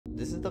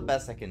This is the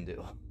best I can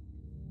do.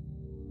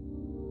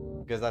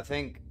 Because I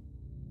think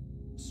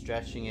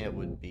stretching it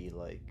would be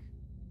like,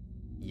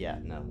 yeah,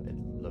 no, it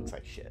looks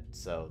like shit.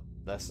 So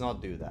let's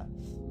not do that.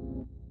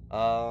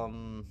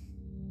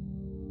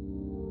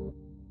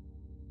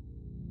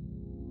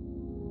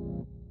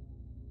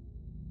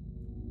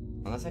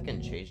 Unless I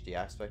can change the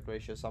aspect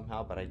ratio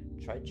somehow, but I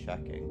tried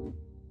checking.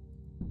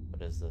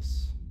 What is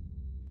this?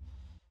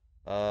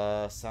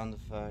 Sound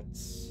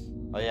effects.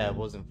 Oh yeah, it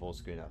was in full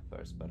screen at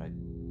first, but I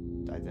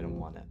didn't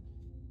want it.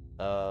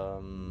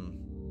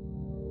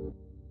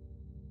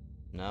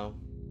 No,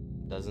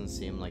 doesn't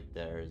seem like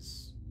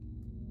there's.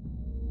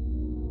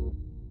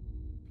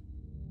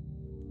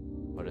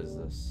 What is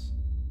this?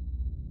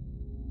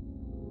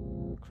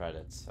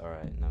 Credits. All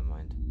right, never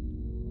mind.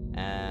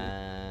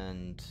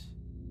 And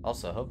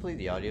also, hopefully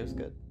the audio is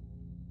good.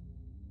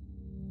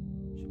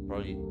 Should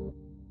probably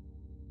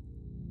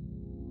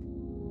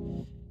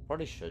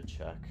should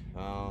check.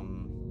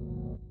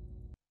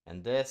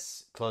 And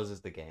this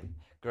closes the game.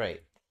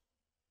 Great.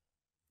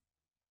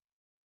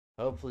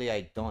 Hopefully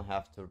I don't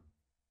have to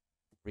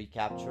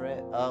recapture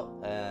it.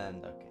 Oh,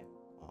 and okay.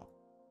 Well.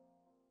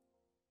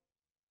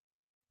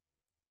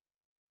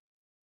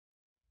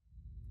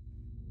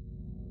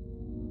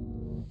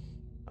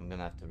 I'm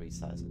gonna have to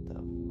resize it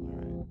though.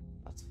 Alright,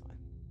 that's fine.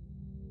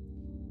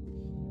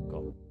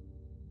 Go.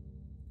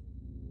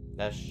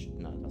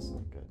 No, that's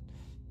not good.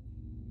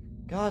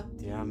 God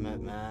damn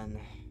it, man.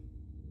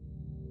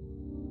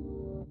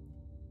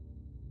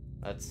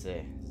 Let's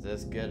see. Is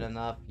this good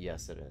enough?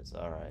 Yes, it is.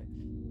 Alright.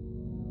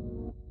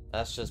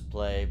 Let's just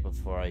play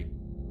before I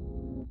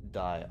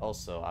die.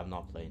 Also, I'm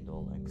not playing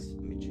Duel Links.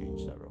 Let me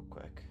change that real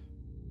quick.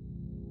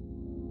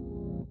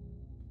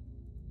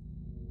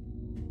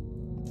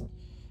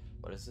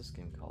 What is this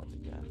game called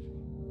again?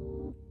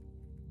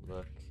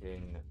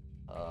 Looking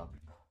up.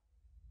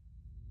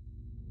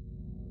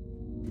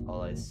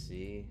 All I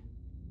see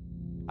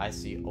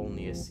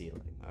only a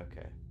ceiling.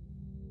 Okay.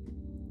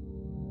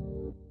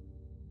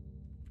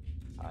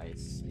 I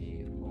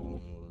see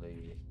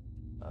only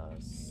a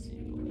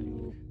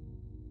ceiling.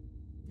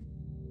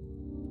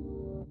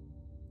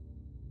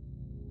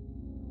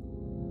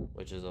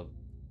 Which is a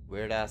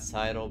weird ass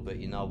title, but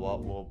you know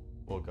what? We'll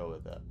go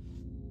with it.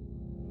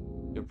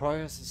 Your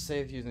progress is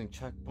saved using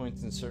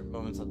checkpoints in certain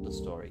moments of the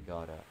story.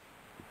 Got it.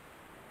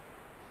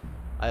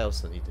 I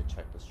also need to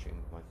check the stream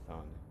with my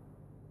phone.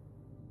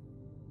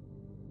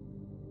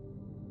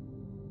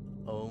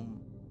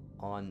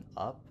 On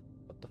up?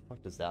 What the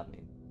fuck does that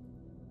mean?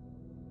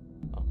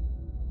 Oh.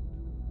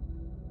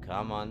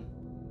 Come on.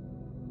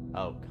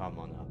 Oh, come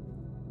on up.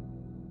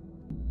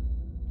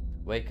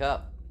 Wake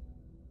up.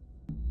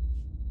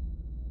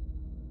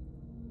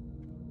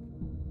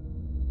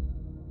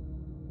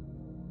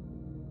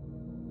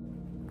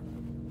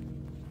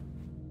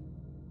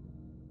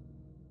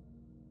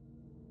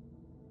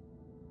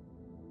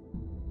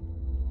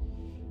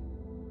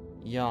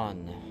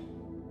 Yawn.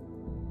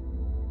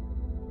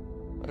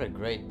 What a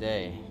great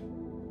day.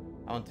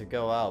 I want to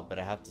go out, but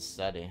I have to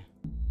study.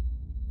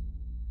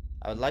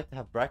 I would like to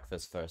have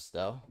breakfast first,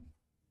 though.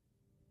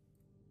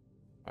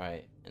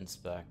 Alright,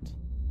 inspect.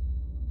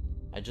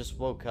 I just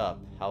woke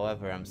up,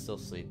 however, I'm still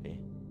sleepy.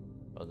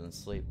 Well then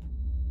sleep.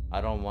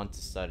 I don't want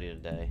to study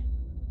today.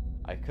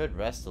 I could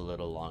rest a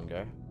little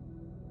longer.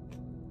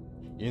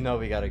 You know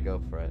we gotta go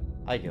for it.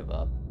 I give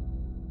up.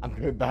 I'm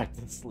going back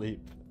to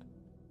sleep.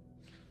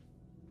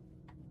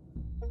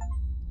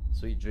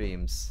 Sweet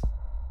dreams.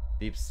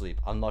 Deep sleep.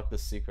 Unlock the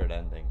secret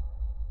ending.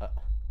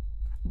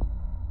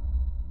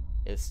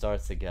 It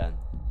starts again.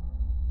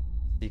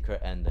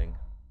 Secret ending.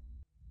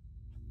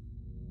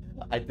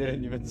 I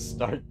didn't even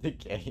start the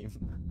game.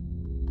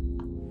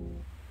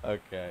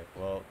 Okay,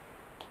 well.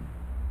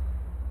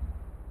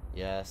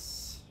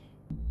 Yes.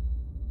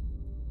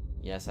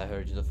 Yes, I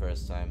heard you the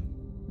first time.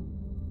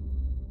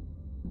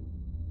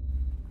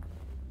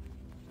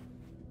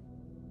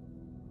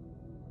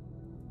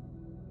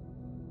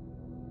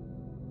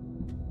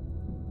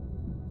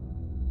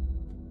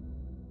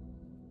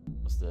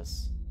 What's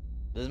this?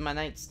 This is my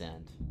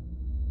nightstand.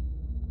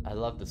 I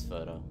love this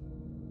photo.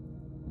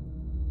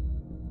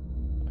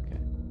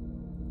 Okay.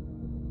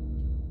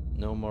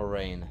 No more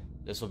rain.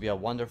 This will be a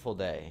wonderful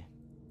day.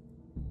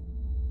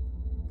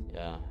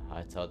 Yeah,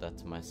 I tell that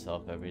to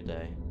myself every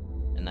day.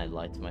 And I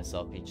lie to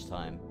myself each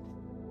time.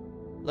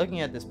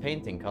 Looking at this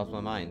painting calms my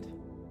mind.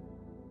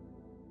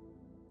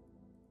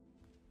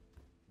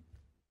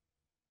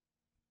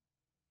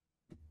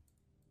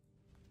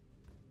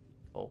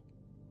 Oh.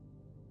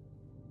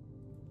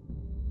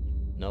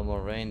 No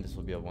more rain, this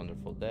will be a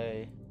wonderful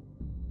day.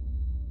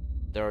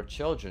 There are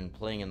children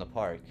playing in the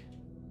park.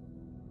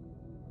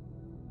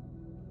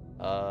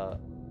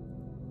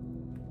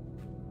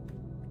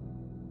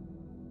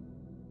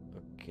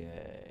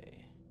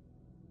 Okay.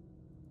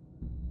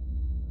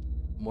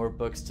 More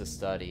books to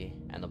study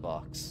and a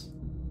box.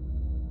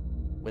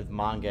 With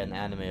manga and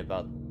anime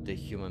about the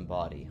human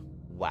body.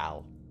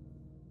 Wow.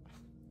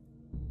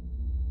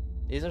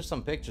 These are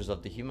some pictures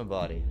of the human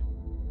body.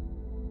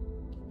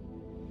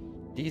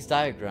 These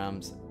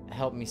diagrams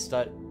help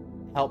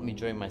me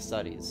during my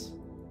studies.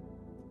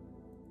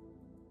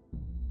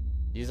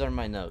 These are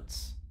my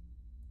notes.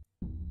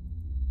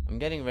 I'm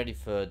getting ready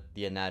for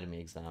the anatomy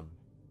exam.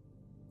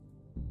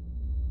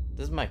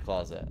 This is my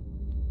closet.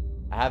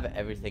 I have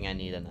everything I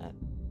need in it.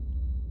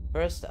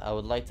 First, I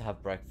would like to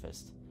have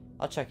breakfast.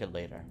 I'll check it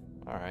later.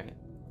 Alright.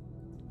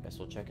 Guess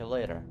we'll check it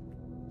later.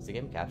 Is the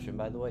game captioned,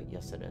 by the way?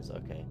 Yes, it is.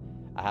 Okay.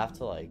 I have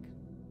to, like...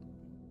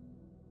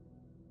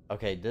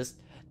 Okay,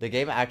 the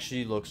game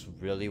actually looks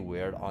really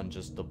weird on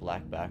just the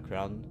black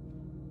background.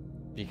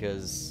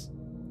 Because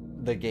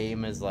the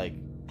game is, like,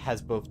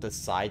 has both the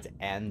sides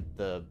and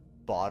the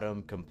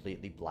bottom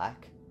completely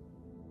black.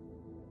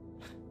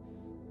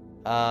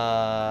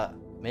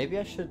 Maybe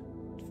I should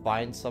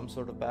find some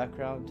sort of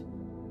background.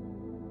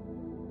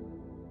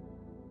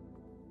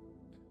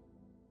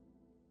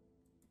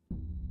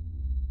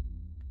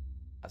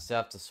 I still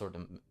have to sort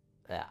them.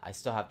 Yeah, I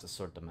still have to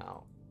sort them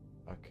out.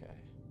 Okay.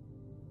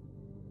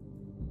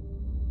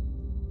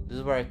 This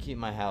is where I keep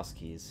my house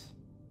keys.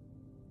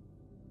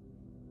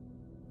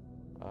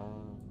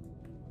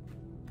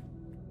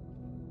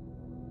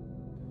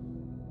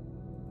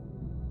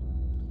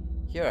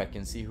 Here I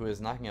can see who is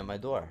knocking at my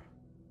door.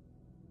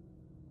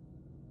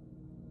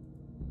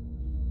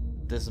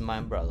 This is my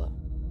umbrella.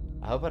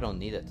 I hope I don't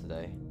need it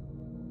today.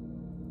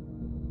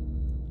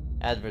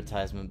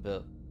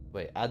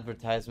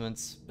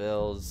 Advertisements,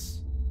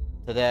 bills.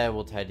 Today I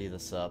will tidy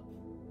this up.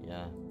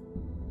 Yeah.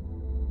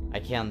 I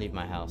can't leave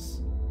my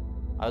house.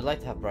 I would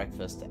like to have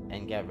breakfast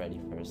and get ready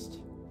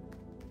first.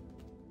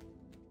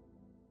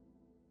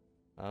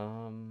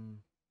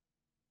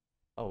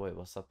 Oh wait,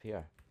 what's up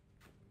here?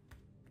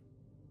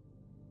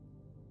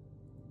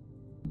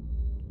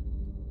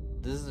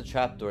 This is the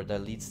trapdoor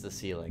that leads to the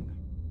ceiling.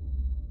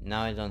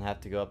 Now I don't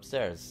have to go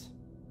upstairs.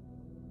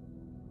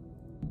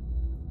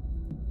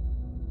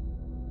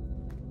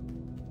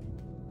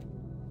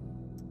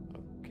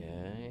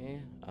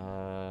 Okay.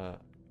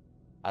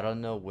 I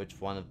don't know which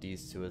one of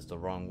these two is the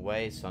wrong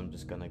way, so I'm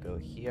just gonna go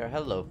here.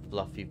 Hello,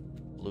 Fluffy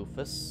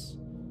Floofus.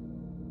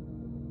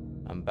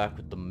 I'm back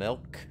with the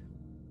milk.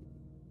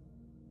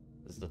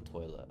 This is the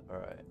toilet.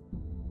 Alright.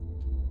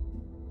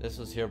 This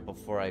was here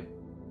before I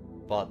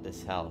bought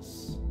this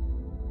house.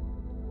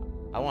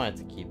 I wanted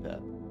to keep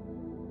it.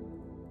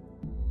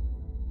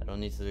 I don't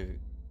need to...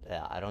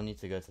 Yeah, I don't need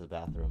to go to the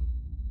bathroom.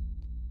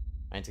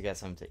 I need to get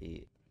something to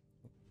eat.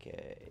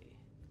 Okay.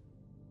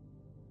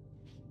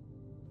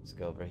 Let's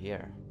go over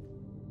here.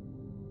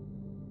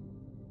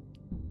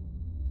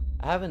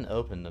 I haven't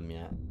opened them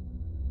yet.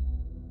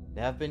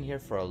 They have been here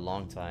for a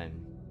long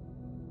time.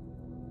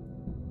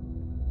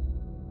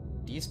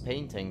 These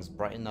paintings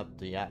brighten up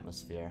the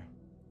atmosphere.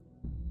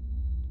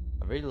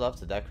 I really love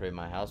to decorate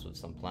my house with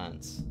some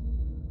plants.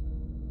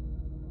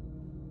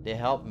 They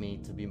help me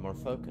to be more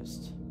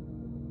focused.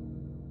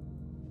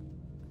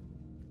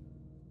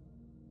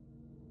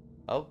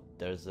 Oh,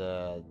 there's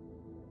a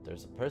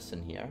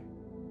person here.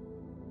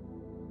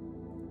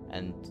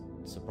 And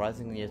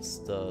surprisingly, it's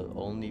the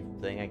only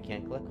thing I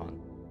can't click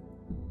on.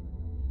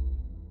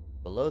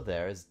 Below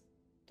there is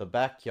the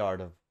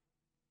backyard of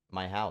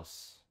my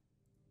house.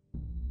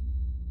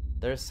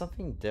 There's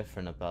something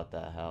different about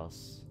that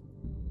house.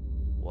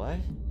 What?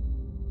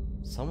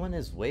 Someone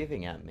is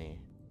waving at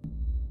me.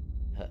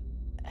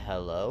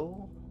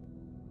 Hello?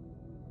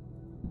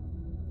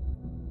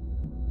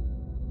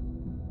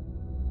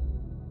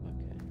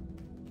 Okay.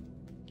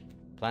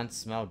 Plants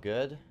smell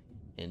good?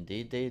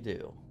 Indeed they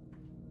do.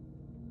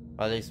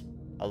 Or at least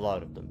a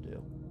lot of them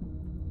do.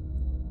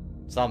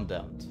 Some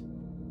don't.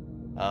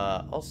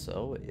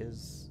 Also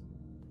is...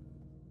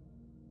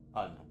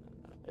 Oh, no.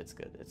 It's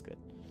good, it's good.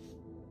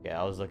 Yeah,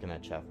 I was looking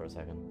at chat for a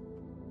second.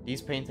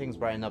 These paintings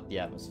brighten up the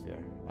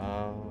atmosphere.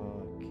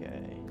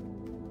 Okay.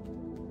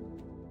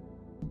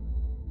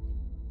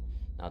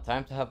 Now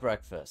time to have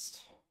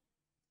breakfast.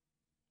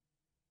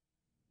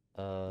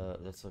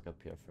 Let's look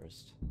up here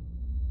first.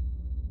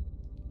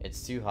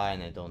 It's too high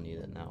and I don't need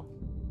it now.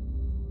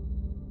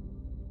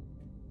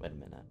 Wait a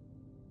minute.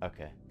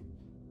 Okay.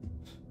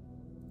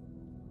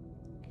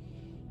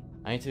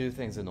 I need to do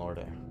things in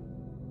order.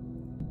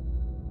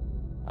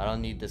 I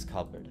don't need this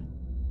cupboard.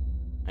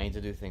 I need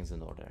to do things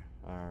in order.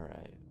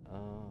 Alright.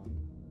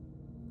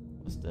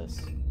 What's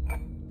this?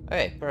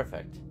 Okay,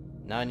 perfect.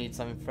 Now I need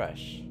something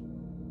fresh.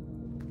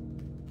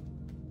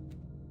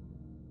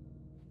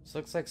 This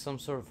looks like some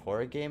sort of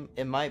horror game.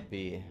 It might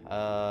be.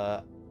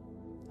 I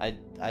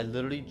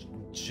literally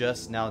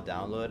just now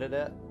downloaded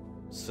it.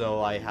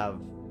 So I have...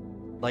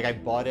 Like, I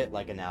bought it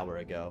like an hour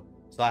ago.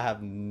 So I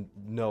have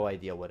no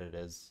idea what it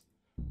is.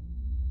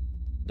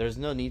 There's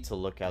no need to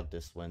look out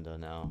this window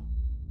now.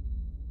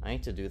 I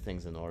need to do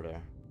things in order.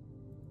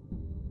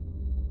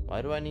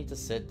 Why do I need to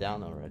sit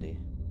down already?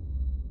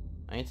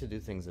 I need to do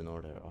things in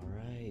order.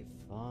 Alright,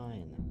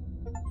 fine.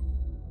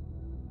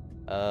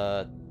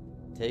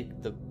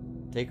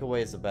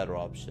 Takeaway is a better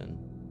option.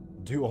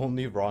 Do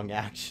only wrong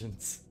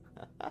actions.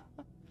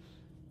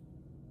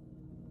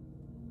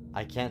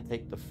 I can't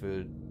take the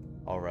food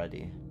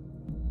already.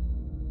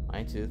 I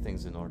need to do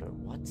things in order.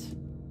 What?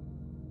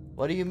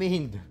 What do you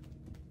mean?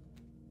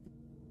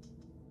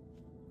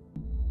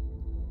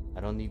 I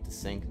don't need to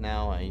sink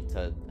now. I need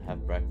to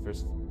have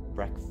breakfast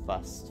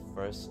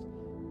first.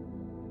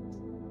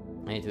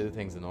 I need to do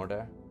things in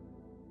order.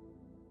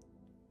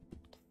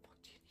 What the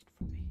fuck do you need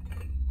from me?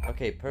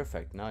 Okay,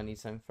 perfect. Now I need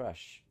something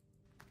fresh.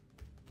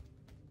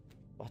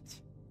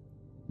 What?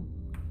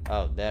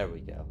 Oh, there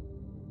we go.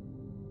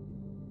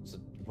 So,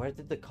 where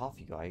did the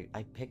coffee go?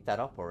 I picked that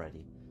up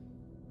already.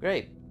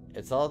 Great.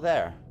 It's all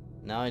there.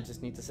 Now I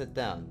just need to sit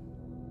down.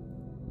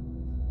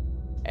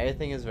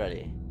 Everything is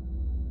ready.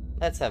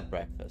 Let's have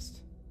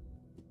breakfast.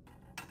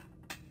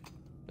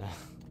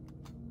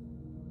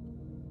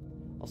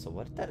 Also,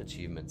 what did that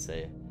achievement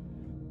say?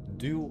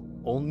 Do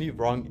only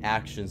wrong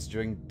actions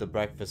during the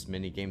breakfast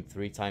minigame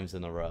 3 times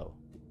in a row.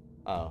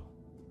 Oh.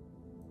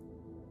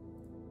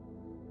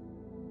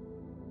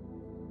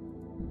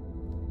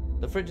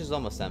 The fridge is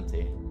almost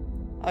empty.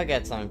 I'll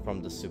get something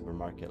from the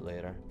supermarket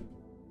later.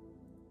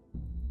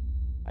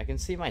 I can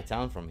see my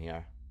town from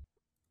here.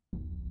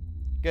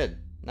 Good.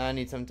 Now I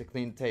need something to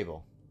clean the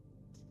table.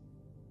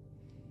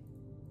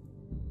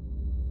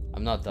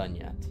 I'm not done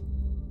yet.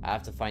 I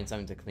have to find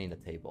something to clean the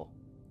table.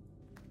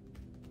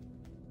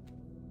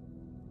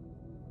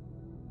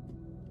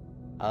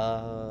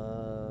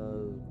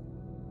 I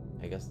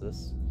guess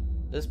this.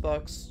 This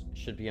box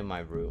should be in my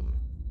room.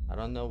 I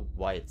don't know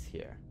why it's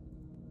here.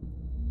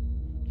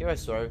 Here I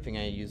store everything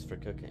I use for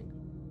cooking.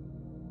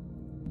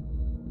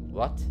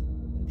 What?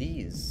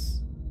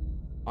 These?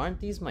 Aren't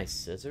these my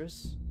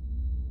scissors?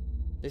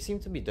 They seem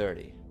to be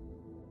dirty.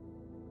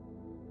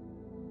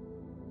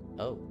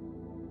 Oh.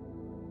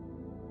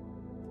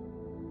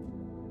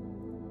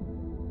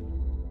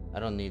 I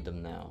don't need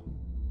them now.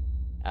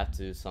 I have to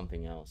do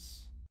something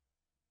else.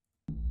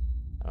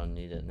 I don't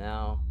need it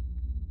now.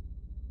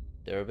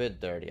 They're a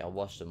bit dirty. I'll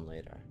wash them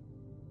later.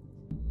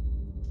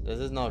 This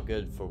is not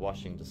good for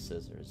washing the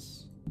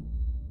scissors.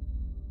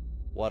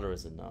 Water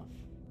is enough.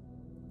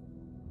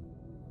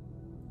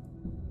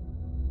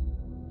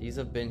 These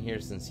have been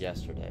here since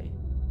yesterday.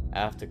 I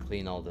have to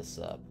clean all this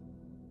up.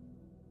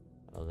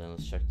 Well, then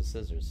let's check the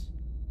scissors.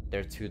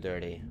 They're too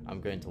dirty. I'm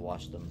going to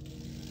wash them.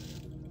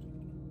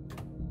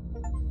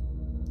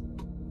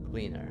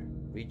 Cleaner.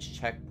 Reach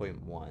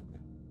checkpoint 1.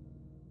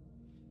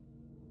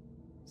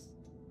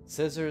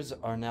 Scissors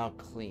are now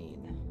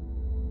clean.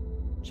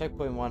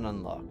 Checkpoint 1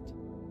 unlocked.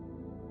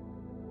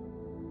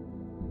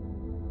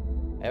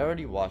 I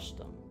already washed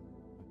them.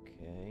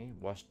 Okay,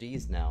 wash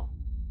these now.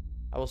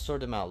 I will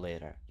sort them out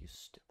later. You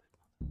stupid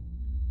mother.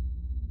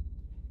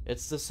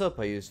 It's the soap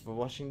I use for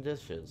washing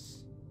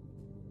dishes.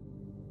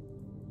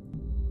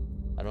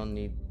 I don't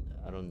need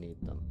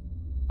them.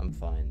 I'm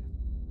fine.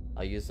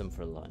 I'll use them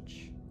for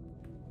lunch.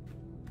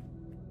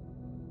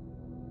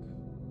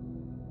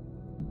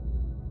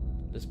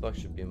 This box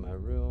should be in my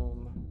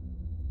room.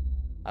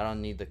 I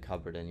don't need the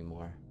cupboard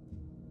anymore.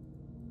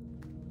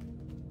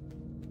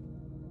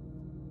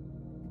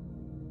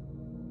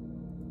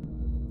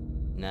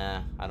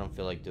 Nah, I don't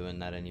feel like doing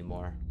that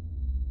anymore.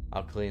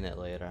 I'll clean it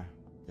later.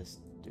 This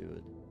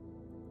dude.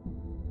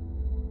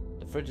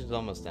 The fridge is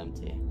almost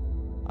empty.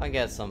 I'll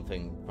get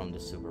something from the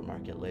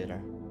supermarket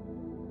later.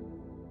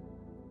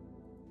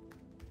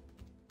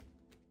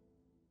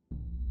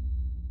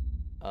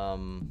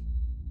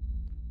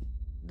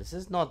 This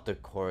is not the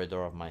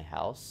corridor of my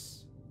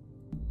house.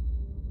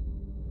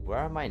 Where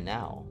am I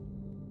now?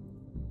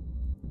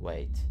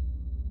 Wait,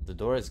 the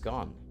door is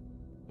gone.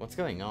 What's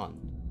going on?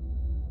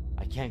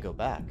 I can't go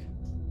back.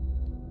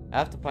 I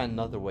have to find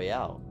another way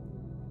out.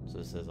 So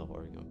this is a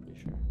horror game, I'm pretty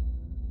sure.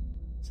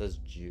 It says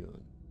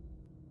June.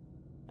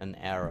 An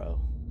arrow.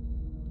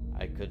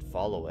 I could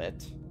follow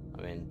it.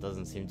 I mean, it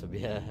doesn't seem to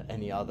be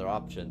any other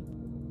option.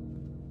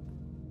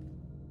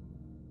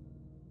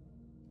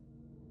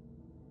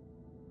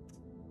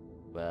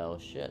 Well,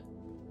 shit.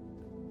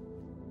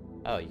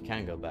 Oh, you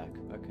can go back.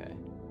 Okay.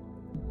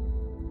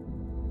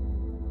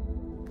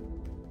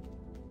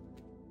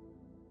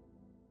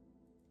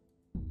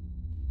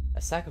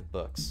 A sack of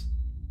books.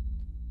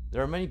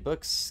 There are many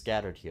books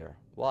scattered here.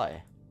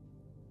 Why?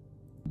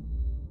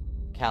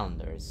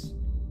 Calendars.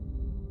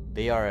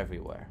 They are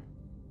everywhere.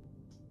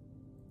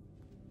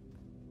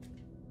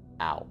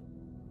 Ow.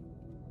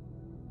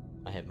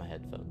 I hit my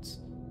headphones.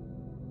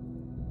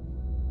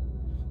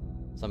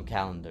 Some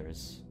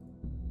calendars.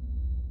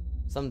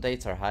 Some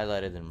dates are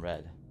highlighted in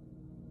red.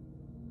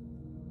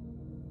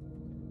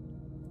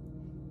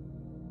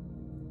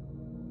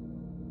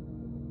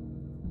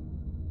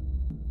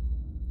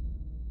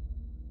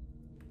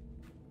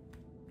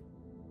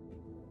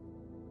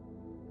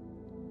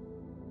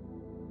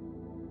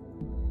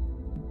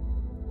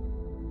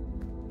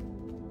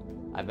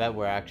 I bet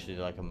we're actually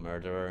like a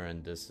murderer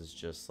and this is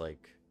just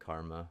like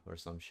karma or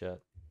some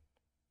shit.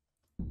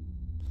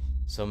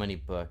 So many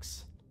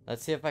books.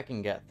 Let's see if I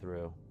can get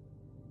through.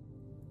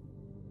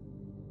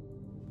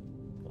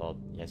 Well,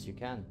 yes you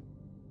can.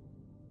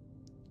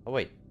 Oh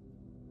wait,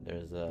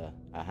 there's a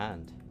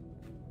hand.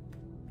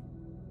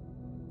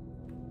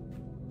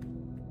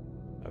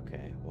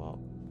 Okay, well.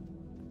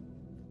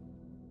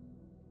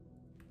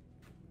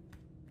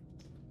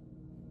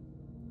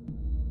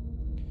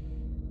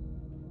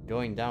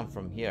 Going down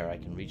from here, I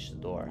can reach the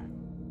door.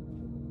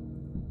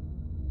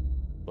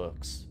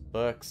 Books.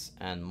 Books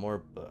and more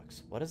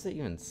books. What does it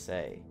even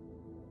say?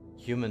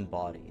 Human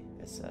body,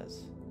 it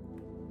says.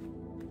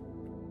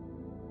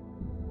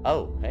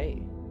 Oh,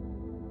 hey.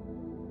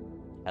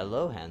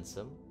 Hello,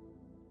 handsome.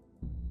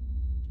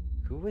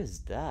 Who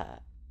is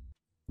that?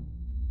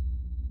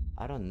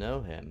 I don't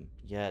know him,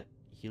 yet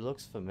he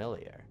looks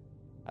familiar.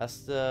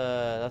 That's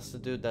the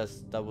dude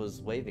that was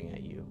waving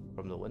at you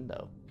from the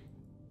window.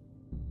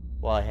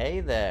 Well, hey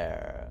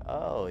there.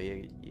 Oh,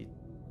 you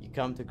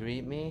come to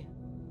greet me?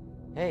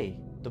 Hey,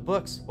 the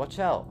books, watch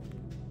out.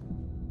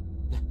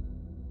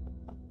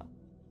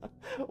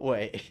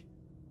 Wait.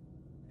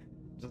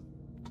 Just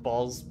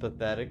falls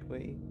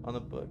pathetically on a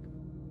book.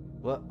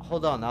 What?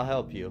 Hold on, I'll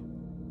help you.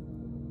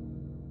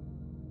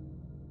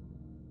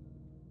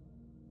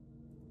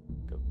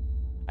 Go.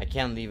 I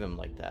can't leave him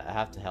like that. I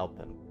have to help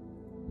him.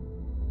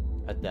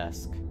 A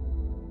desk.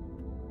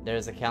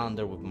 There's a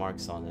calendar with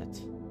marks on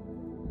it.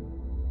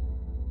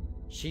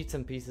 Sheets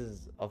and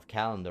pieces of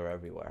calendar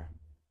everywhere.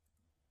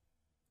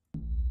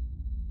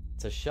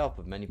 It's a shelf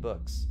with many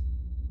books.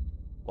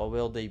 What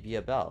will they be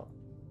about?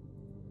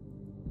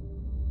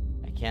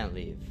 I can't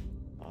leave.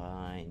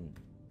 Fine.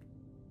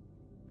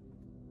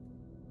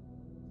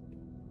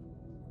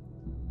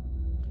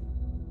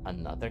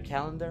 Another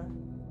calendar?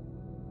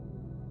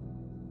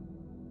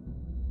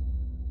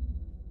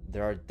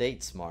 There are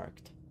dates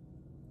marked.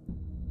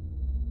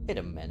 Wait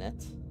a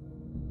minute.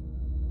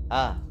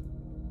 Ah.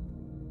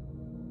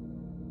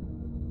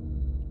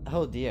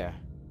 Oh dear.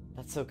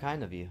 That's so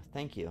kind of you.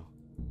 Thank you.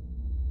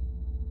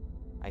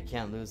 I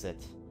can't lose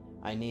it.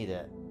 I need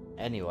it.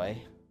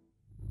 Anyway.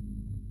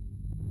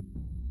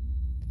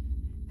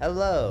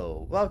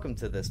 Hello. Welcome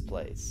to this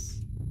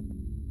place.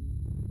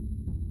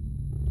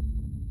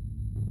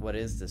 What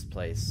is this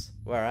place?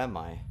 Where am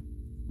I?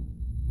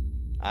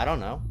 I don't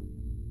know.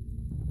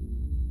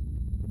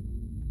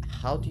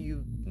 How do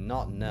you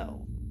not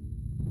know?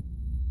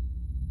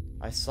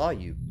 I saw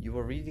you. You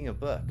were reading a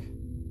book.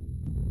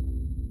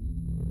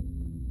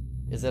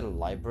 Is it a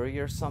library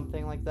or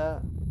something like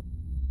that?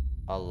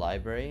 A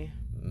library?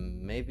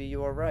 Maybe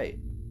you are right.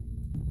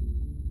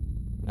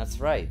 That's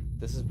right.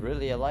 This is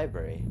really a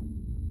library.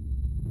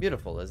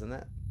 Beautiful, isn't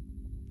it?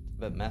 It's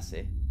a bit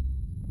messy.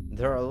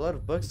 There are a lot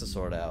of books to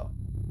sort out.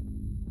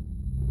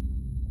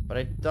 But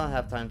I don't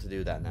have time to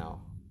do that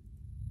now.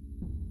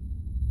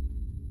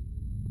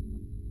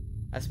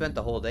 I spent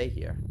the whole day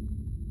here.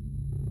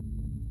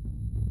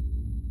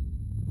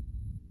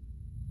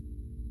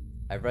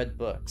 I read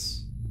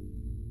books.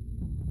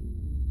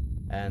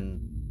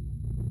 And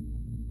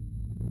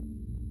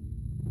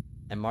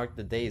marked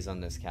the days on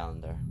this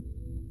calendar.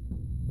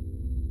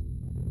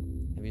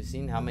 Have you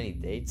seen how many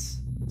dates?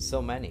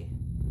 So many.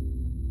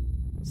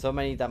 So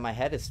many that my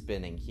head is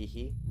spinning, hee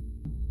hee.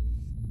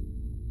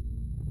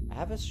 I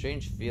have a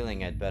strange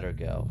feeling I'd better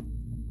go.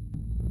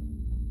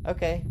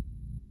 Okay.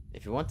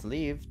 If you want to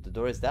leave, the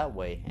door is that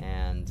way,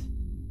 and...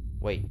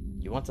 Wait,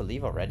 you want to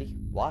leave already?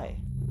 Why?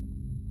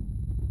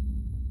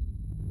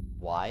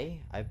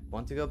 Why? I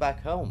want to go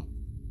back home.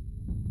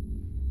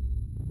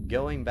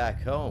 Going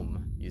back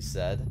home, you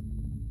said.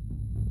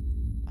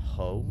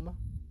 Home?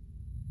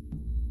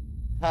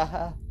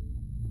 Haha.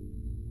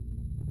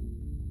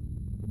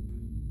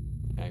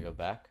 Can I go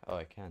back? Oh,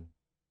 I can.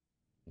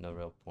 No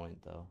real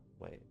point, though.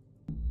 Wait.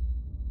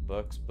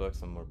 Books,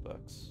 books, and more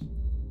books.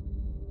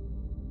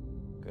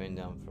 Going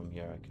down from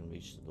here, I can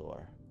reach the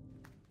door.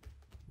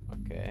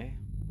 Okay.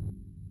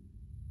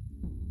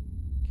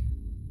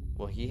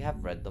 Will he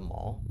have read them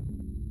all?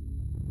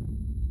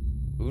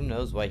 Who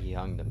knows why he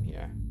hung them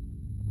here?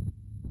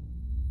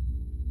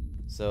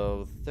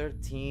 So,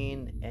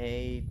 13,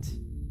 8...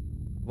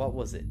 What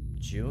was it?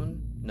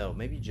 June? No,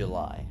 maybe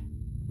July.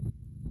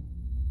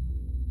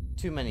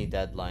 Too many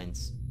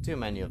deadlines. Too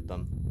many of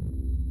them.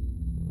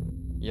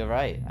 You're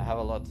right, I have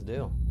a lot to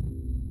do.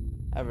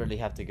 I really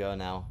have to go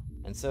now.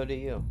 And so do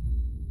you.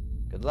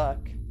 Good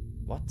luck.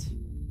 What?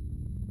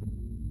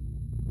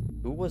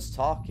 Who was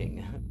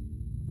talking?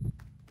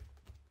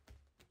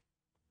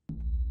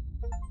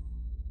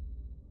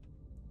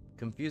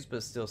 Confused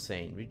but still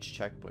sane. Reach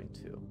checkpoint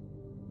 2.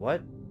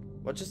 What?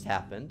 What just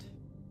happened?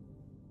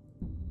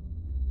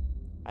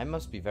 I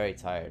must be very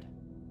tired.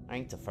 I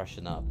need to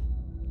freshen up.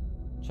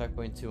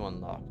 Checkpoint 2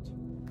 unlocked.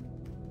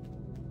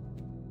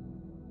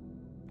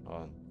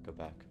 Oh, go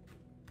back.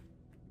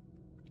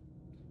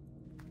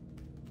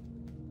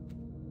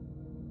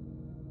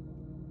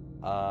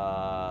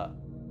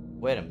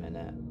 Wait a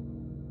minute.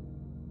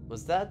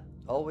 Was that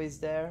always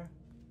there?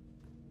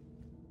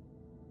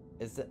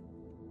 Is it...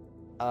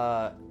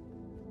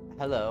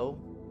 hello?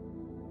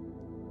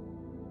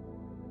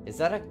 Is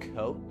that a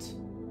coat?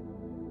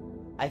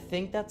 I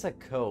think that's a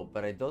coat,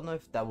 but I don't know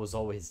if that was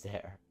always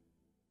there.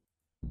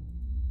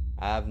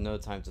 I have no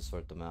time to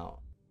sort them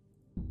out.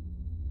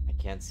 I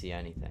can't see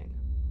anything.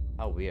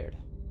 How weird.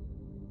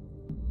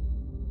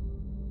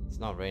 It's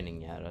not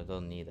raining yet, I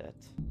don't need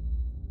it.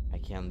 I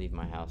can't leave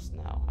my house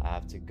now. I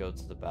have to go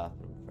to the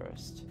bathroom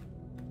first.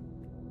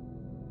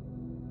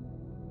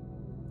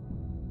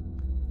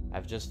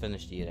 I've just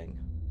finished eating.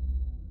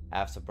 I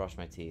have to brush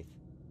my teeth.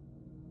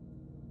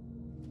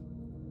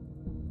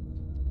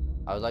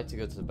 I would like to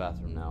go to the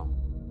bathroom now.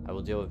 I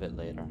will deal with it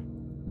later.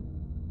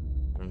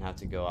 I don't have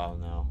to go out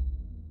now.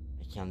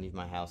 I can't leave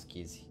my house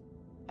keys.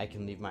 I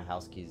can leave my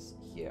house keys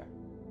here.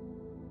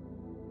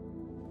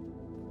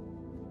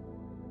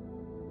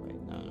 Wait,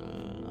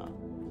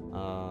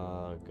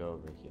 no. Go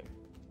over here.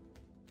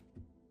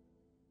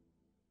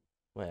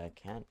 Wait, I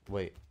can't.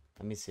 Wait,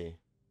 let me see.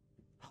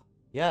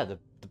 Yeah,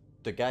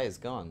 the guy is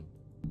gone.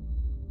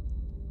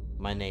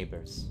 My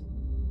neighbors.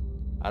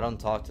 I don't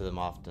talk to them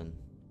often.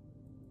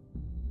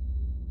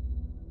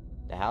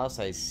 The house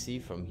I see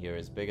from here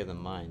is bigger than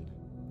mine.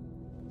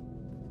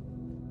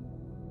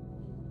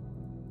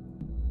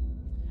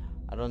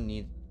 I don't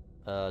need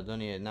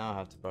it now. I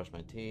have to brush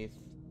my teeth.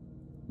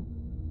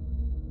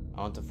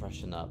 I want to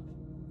freshen up.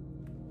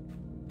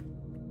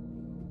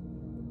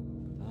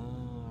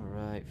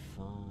 Alright,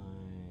 fine.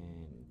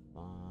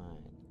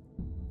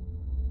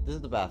 This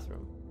is the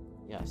bathroom.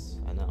 Yes,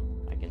 I know.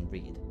 I can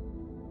read.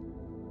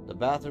 The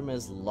bathroom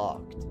is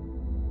locked.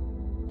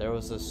 There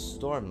was a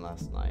storm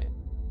last night.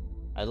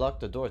 I locked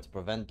the door to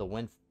prevent the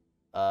wind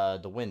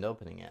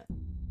opening it.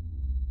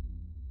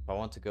 If I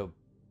want to go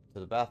to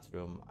the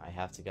bathroom, I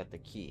have to get the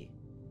key.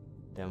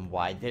 Then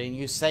why didn't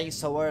you say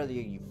so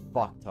earlier, you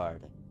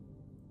fucktard?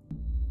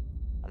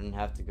 I don't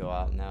have to go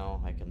out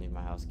now. I can leave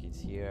my house keys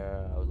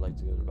here. I would like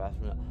to go to the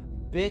bathroom now.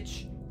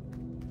 Bitch!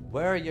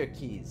 Where are your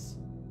keys?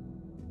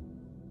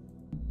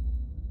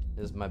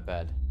 This is my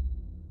bed.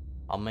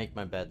 I'll make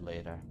my bed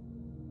later.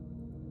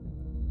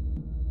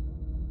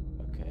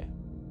 Okay.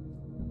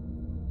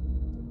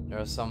 There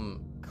are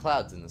some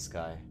clouds in the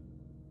sky.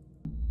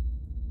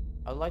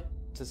 I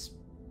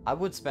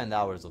would spend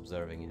hours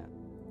observing it.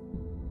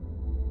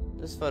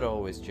 This photo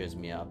always cheers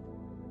me up.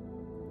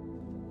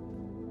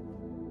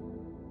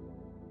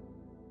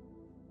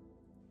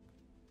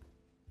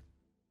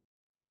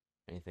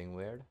 Anything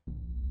weird?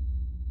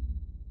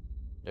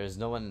 There's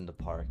no one in the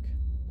park.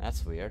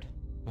 That's weird.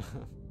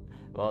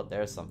 Well,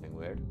 there's something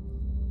weird.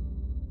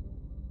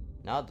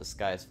 Now the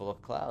sky is full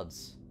of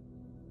clouds.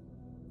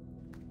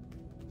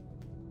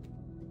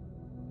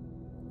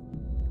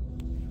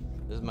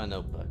 This is my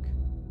notebook.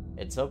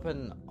 It's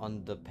open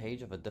on the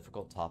page of a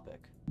difficult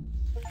topic.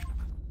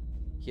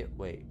 Here,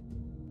 wait.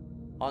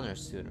 Honor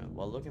student.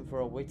 While looking for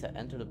a way to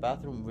enter the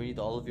bathroom, read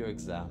all of your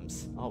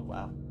exams. Oh,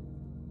 wow.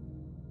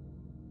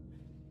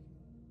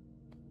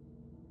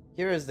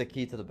 Here is the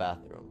key to the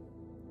bathroom.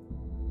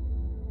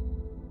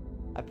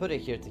 I put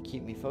it here to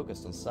keep me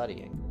focused on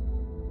studying.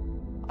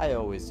 I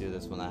always do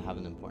this when I have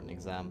an important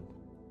exam.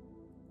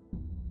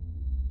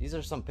 These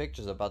are some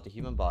pictures about the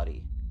human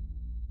body.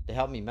 They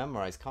help me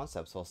memorize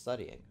concepts while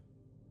studying.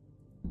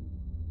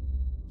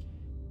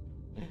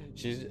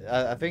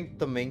 I think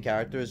the main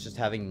character is just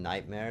having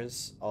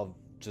nightmares of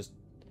just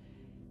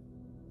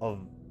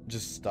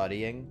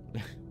studying.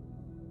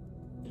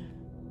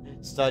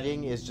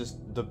 Studying is just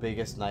the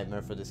biggest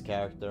nightmare for this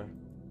character.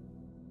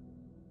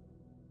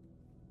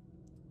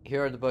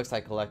 Here are the books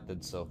I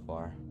collected so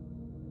far.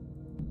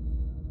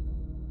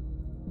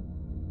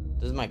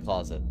 This is my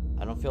closet.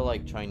 I don't feel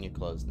like trying new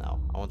clothes now.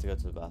 I want to go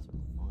to the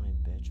bathroom. Fine,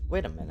 bitch.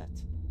 Wait a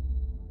minute.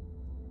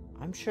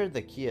 I'm sure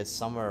the key is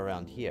somewhere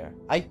around here.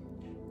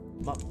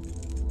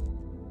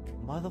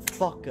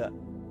 Motherfucker.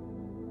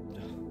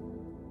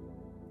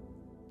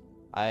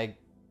 I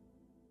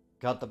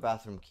got the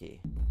bathroom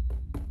key.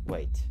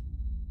 Wait.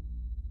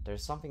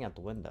 There's something at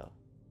the window.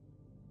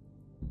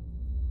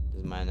 This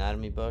is my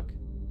anatomy book.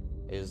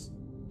 Is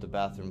the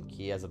bathroom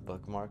key as a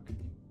bookmark?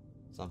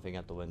 Something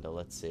at the window.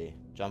 Let's see.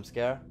 Jump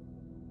scare?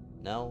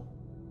 No.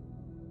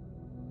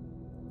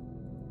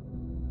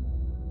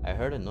 I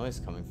heard a noise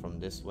coming from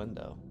this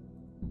window.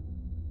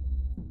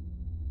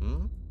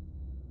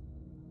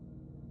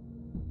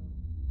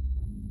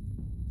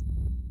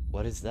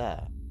 What is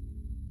that?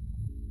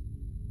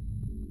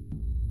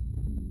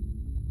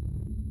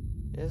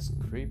 This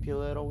creepy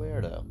little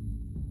weirdo.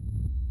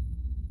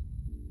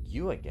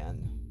 You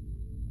again?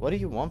 What do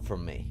you want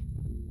from me?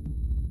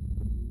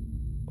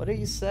 What are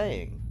you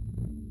saying?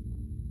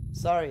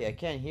 Sorry, I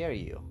can't hear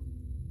you.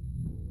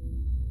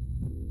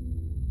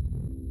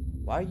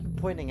 Why are you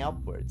pointing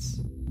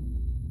upwards?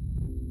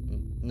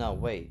 No,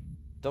 wait.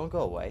 Don't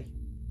go away.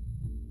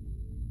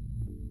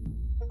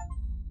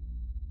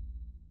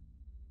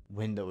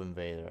 Window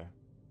invader.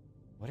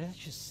 What did I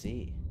just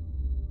see?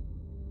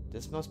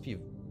 This must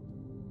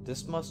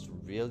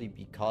really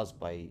be caused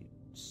by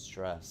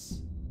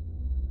stress.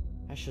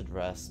 I should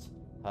rest.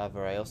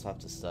 However, I also have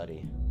to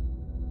study.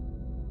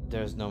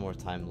 There's no more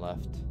time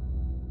left.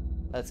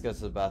 Let's go to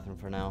the bathroom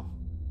for now.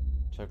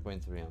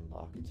 Checkpoint 3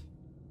 unlocked.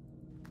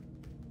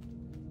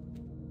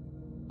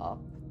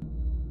 Up?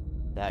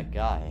 That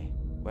guy.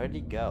 Where'd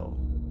he go?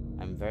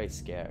 I'm very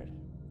scared.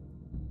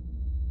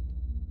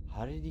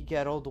 How did he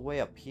get all the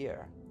way up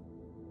here?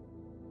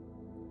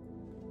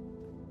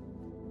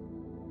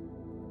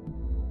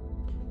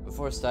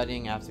 Before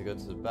studying, I have to go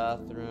to the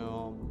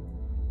bathroom.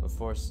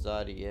 Before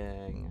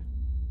studying,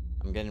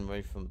 I'm getting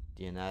ready for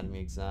the anatomy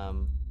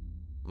exam.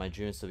 my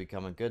dream is to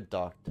become a good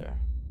doctor.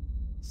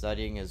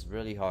 Studying is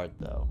really hard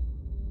though.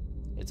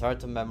 It's hard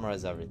to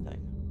memorize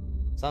everything.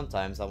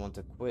 Sometimes I want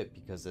to quit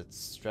because it's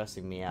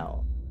stressing me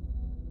out.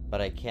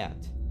 But I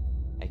can't.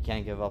 I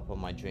can't give up on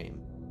my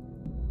dream.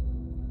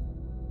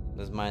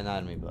 This is my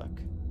anatomy book.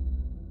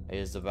 I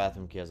use the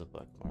bathroom key as a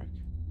bookmark.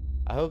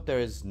 I hope there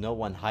is no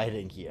one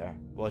hiding here.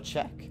 Well,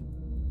 check.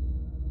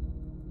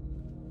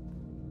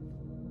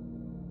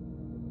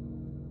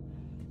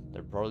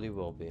 There probably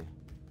will be.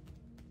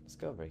 Let's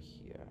go over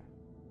here.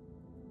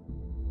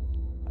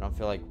 I don't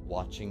feel like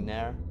watching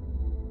there.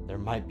 There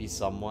might be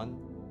someone.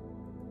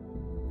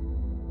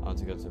 I want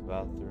to go to the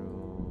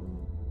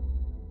bathroom.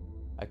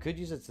 I could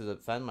use it to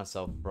defend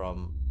myself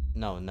from...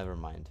 No, never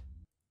mind.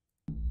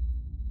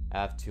 I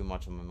have too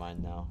much on my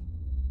mind now.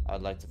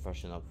 I'd like to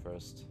freshen up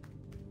first.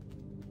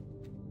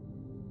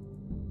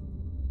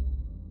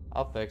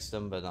 I'll fix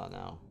them, but not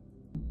now.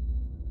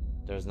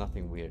 There's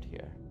nothing weird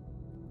here.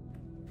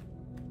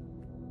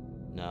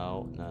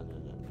 No.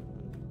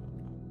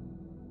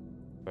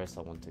 First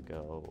I want to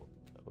go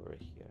over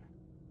here.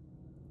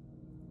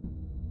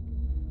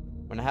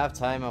 When I have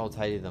time, I will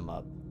tidy them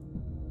up.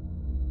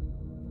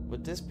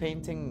 Would this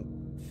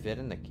painting fit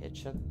in the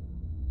kitchen?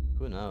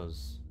 Who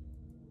knows?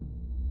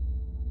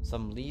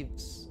 Some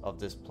leaves of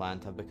this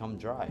plant have become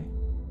dry.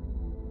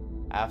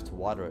 I have to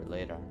water it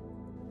later.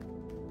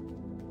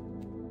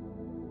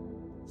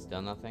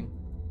 Still nothing?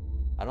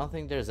 I don't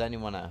think there's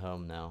anyone at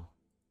home now.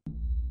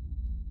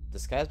 The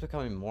sky is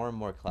becoming more and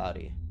more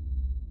cloudy.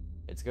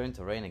 It's going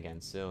to rain again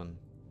soon.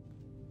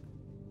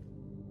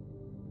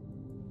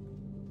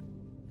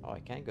 Oh, I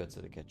can't go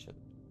to the kitchen.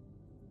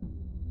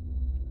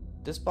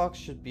 This box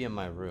should be in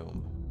my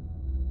room.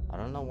 I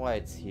don't know why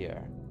it's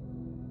here.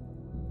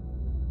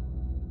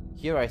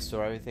 Here I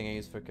store everything I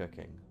use for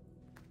cooking.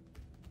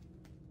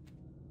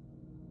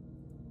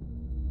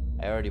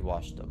 I already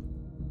washed them.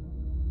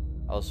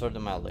 I'll sort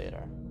them out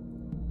later.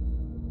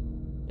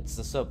 It's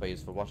the soap I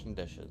use for washing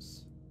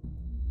dishes.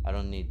 I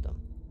don't need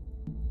them.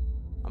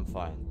 I'm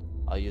fine.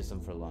 I'll use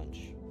them for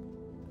lunch.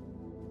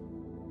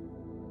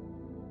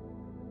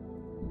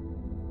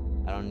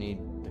 I don't need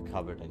the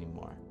cupboard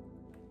anymore.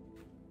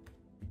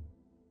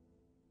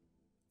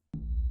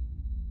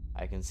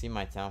 I can see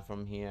my town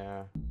from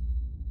here.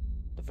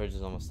 The fridge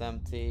is almost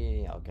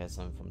empty. I'll get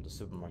some from the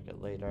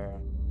supermarket later.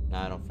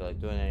 Now I don't feel like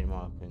doing it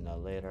anymore. I'll clean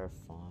that later.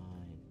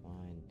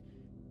 Fine.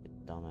 You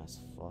dumbass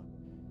fuck.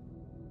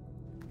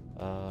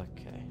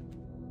 Okay.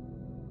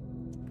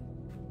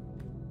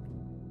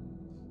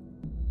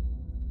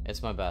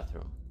 It's my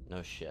bathroom.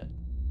 No shit.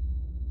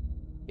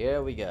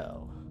 Here we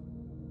go.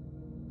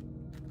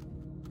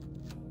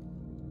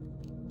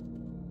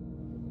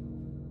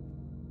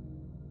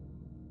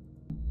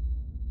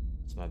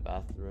 It's my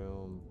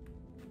bathroom.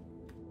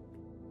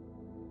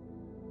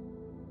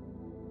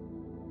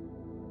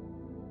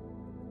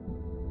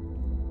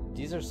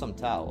 These are some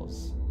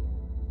towels.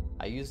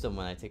 I use them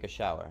when I take a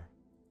shower.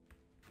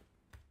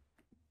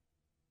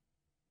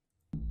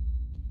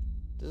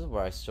 This is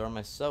where I store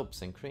my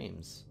soaps and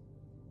creams.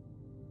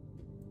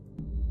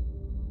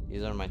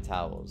 These are my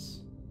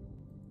towels.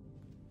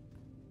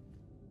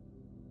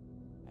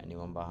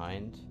 Anyone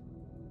behind?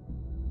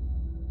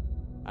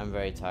 I'm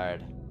very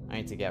tired. I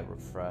need to get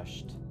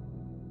refreshed.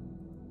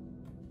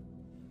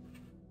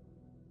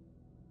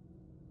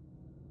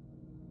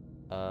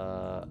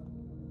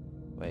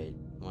 Wait,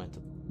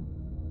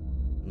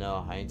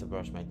 No, I need to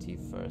brush my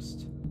teeth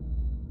first.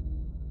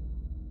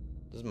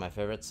 This is my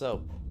favorite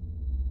soap.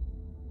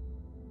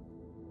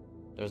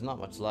 There's not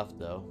much left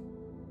though.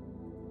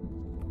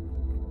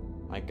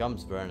 My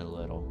gums burn a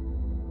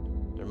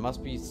little. There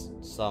must be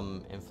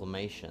some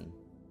inflammation.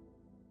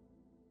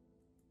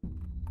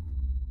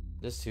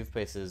 This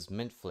toothpaste is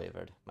mint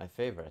flavored, my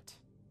favorite.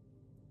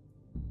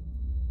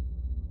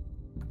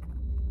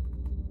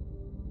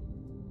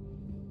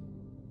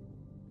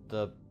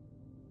 The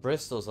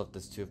bristles of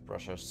this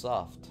toothbrush are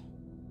soft.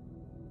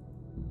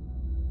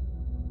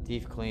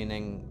 Teeth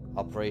cleaning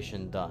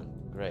operation done.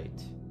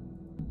 Great.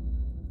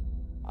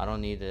 I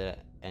don't need it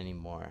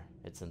anymore.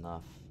 It's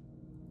enough.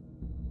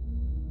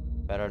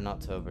 Better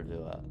not to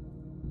overdo it.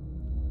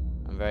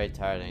 I'm very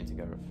tired. I need to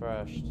get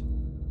refreshed.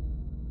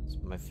 It's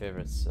my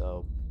favorite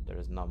soap. There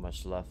is not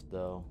much left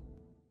though.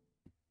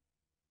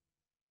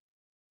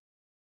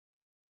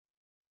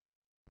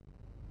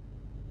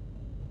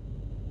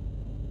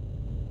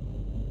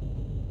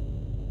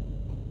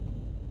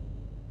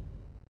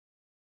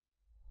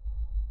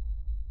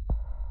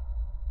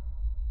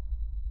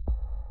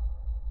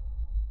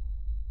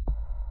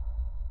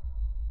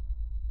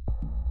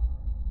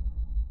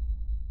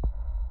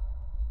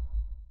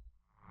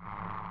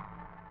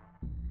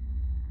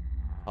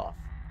 Cough.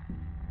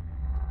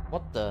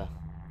 What the?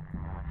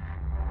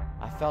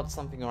 I felt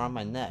something around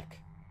my neck.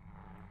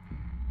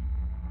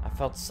 I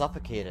felt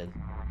suffocated.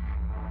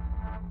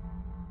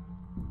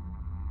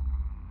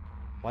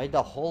 Why did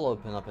the hole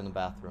open up in the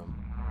bathroom?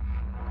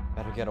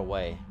 Better get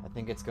away. I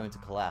think it's going to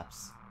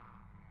collapse.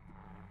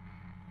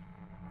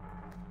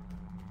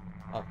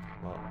 Oh,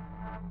 well.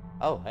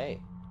 Oh,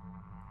 hey.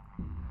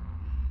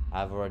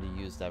 I've already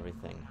used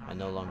everything. I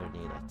no longer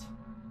need it.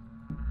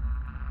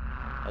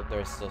 Oh,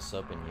 there's still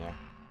soap in here.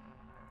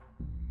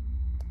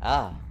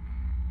 Ah,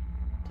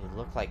 they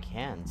look like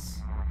hands,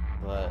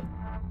 but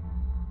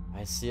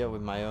I see it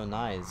with my own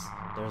eyes.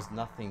 There's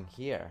nothing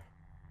here.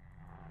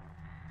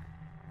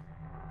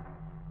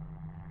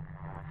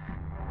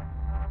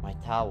 My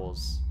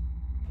towels.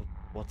 But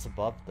what's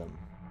above them?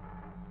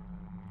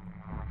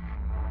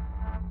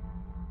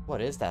 What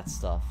is that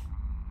stuff?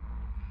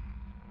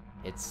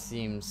 It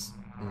seems...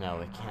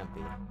 No, it can't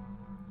be.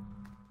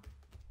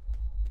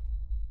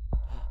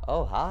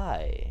 Oh,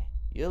 hi.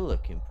 You're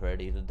looking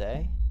pretty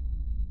today.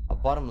 A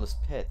bottomless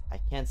pit. I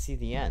can't see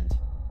the end.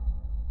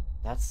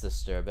 That's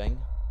disturbing.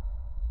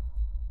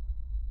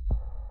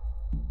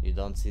 You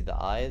don't see the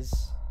eyes?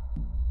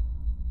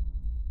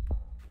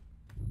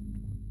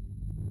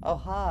 Oh,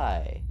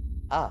 hi.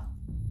 Ah.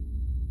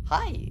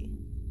 Hi.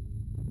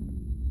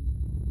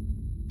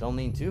 Don't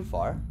lean too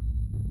far.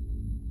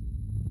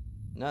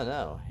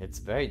 No, it's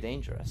very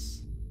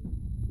dangerous.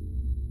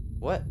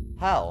 What?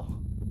 How?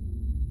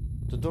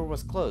 The door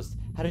was closed.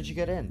 How did you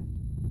get in?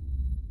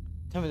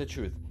 Tell me the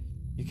truth.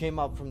 You came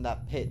up from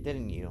that pit,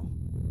 didn't you?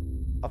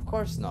 Of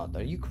course not.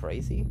 Are you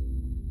crazy?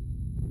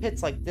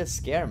 Pits like this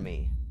scare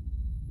me.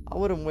 I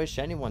wouldn't wish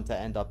anyone to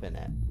end up in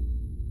it.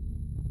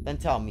 Then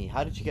tell me,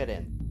 how did you get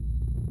in?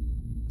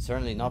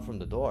 Certainly not from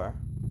the door.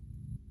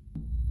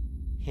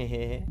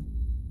 Hehehe.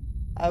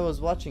 I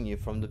was watching you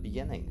from the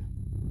beginning.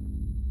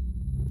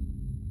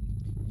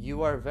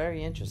 You are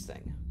very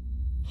interesting.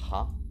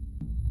 Huh?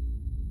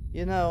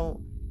 You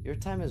know, your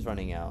time is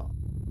running out.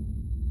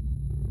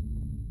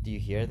 Do you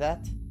hear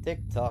that?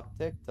 Tick-tock,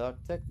 tick-tock,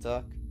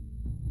 tick-tock.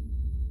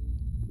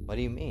 What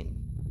do you mean?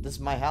 This is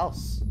my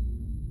house.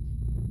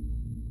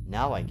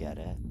 Now I get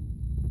it.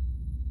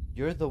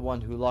 You're the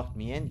one who locked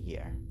me in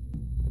here.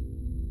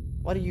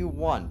 What do you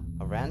want?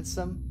 A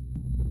ransom?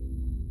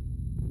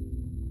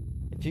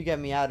 If you get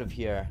me out of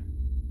here,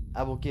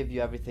 I will give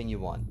you everything you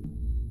want.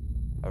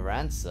 A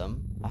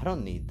ransom? I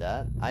don't need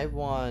that. I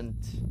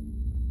want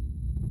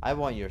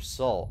your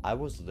soul. I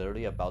was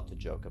literally about to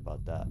joke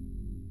about that.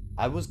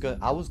 I was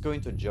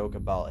going to joke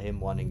about him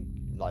wanting,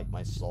 like,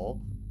 my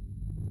soul.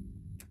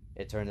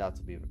 It turned out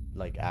to be,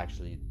 like,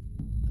 actually...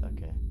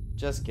 Okay.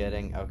 Just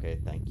kidding. Okay,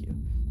 thank you.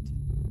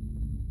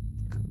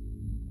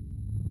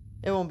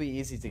 It won't be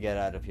easy to get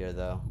out of here,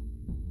 though.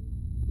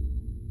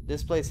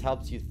 This place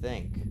helps you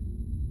think.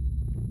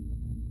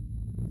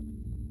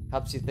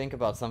 Helps you think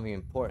about something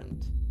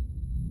important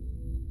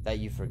that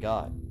you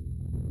forgot.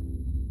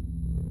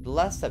 The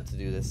last step to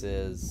do this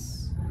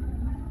is...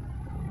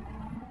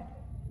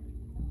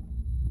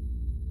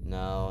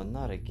 No,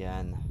 not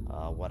again.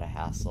 What a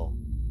hassle.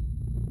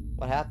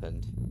 What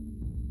happened?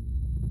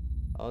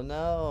 Oh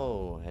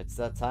no, it's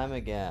that time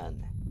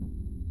again.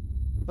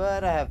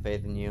 But I have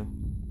faith in you.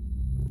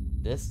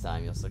 This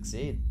time you'll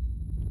succeed.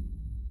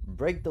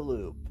 Break the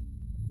loop.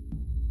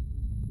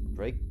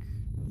 Break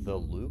the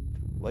loop?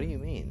 What do you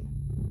mean?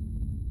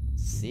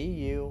 See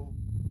you.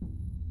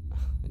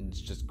 It's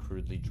just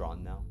crudely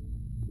drawn now.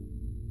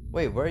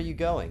 Wait, where are you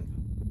going?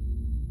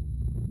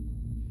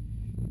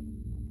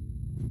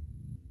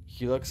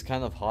 He looks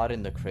kind of hot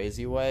in the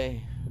crazy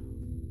way.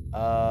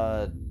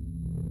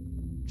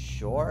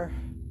 Sure.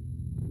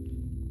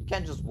 You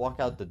can't just walk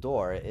out the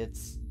door.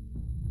 It's...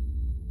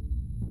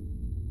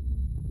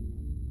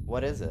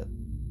 What is it?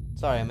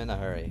 Sorry, I'm in a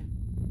hurry.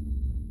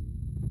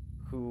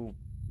 Who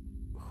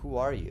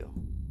are you?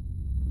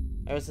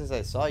 Ever since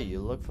I saw you, you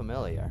look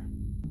familiar.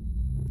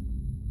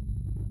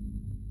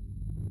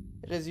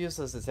 It is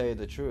useless to tell you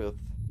the truth.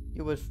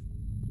 You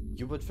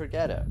would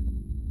forget it.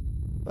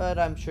 But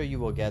I'm sure you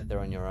will get there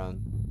on your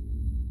own.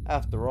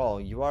 After all,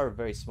 you are a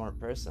very smart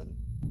person.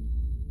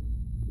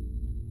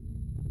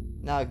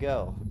 Now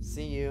go.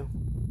 See you.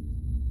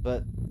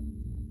 But...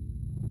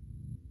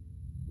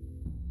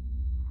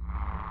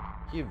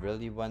 He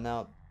really went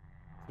out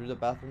through the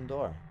bathroom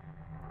door.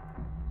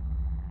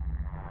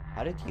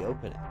 How did he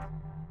open it?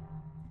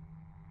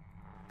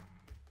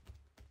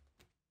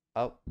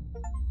 Oh.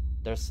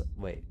 There's...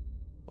 Wait.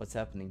 What's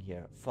happening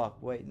here?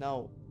 Fuck, wait,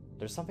 no.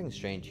 There's something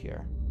strange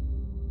here.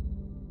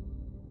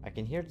 I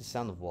can hear the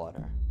sound of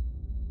water,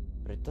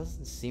 but it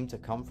doesn't seem to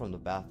come from the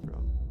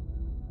bathroom.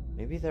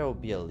 Maybe there will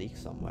be a leak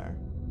somewhere.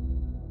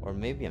 Or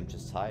maybe I'm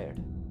just tired.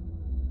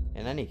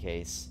 In any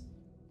case,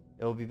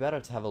 it will be better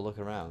to have a look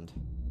around.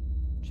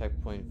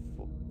 Checkpoint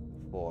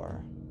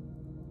 4.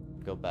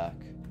 Go back.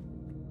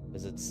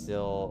 Is it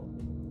still...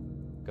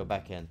 Go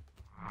back in.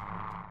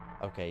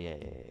 Okay,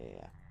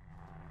 yeah.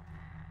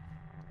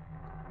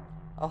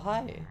 Oh,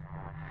 hi.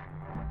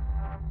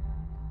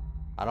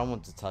 I don't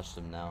want to touch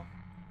them now.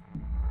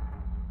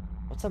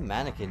 What's a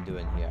mannequin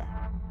doing here?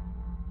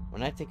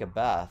 When I take a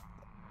bath,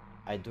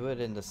 I do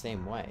it in the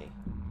same way.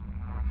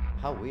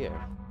 How weird.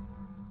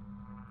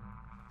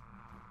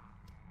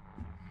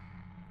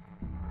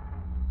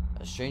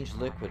 A strange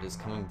liquid is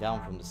coming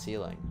down from the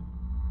ceiling.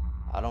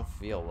 I don't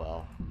feel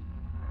well.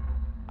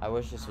 I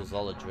wish this was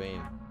all a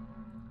dream.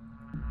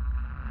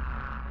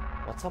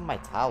 What's on my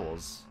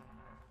towels?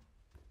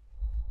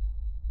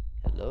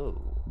 Oh.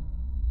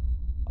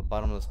 A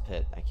bottomless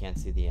pit. I can't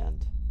see the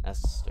end.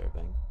 That's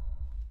disturbing.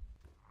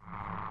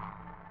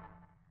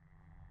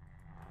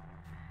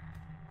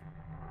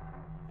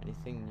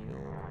 Anything new?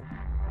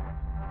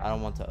 I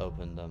don't want to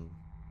open them.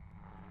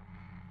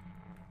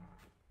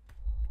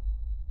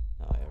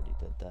 No, I already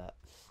did that.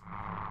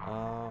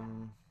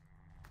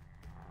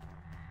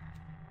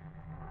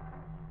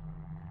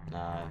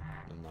 Nah,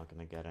 I'm not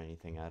gonna get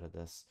anything out of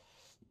this.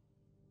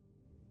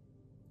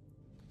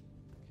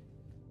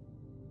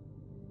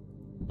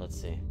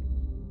 Let's see.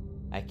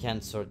 I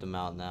can't sort them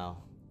out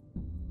now.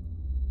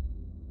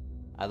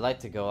 I'd like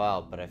to go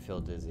out, but I feel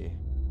dizzy.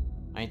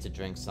 I need to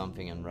drink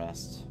something and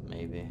rest,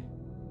 maybe.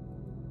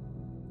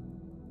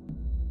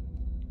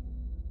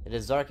 It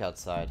is dark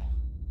outside.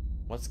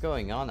 What's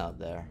going on out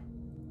there?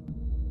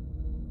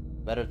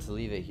 Better to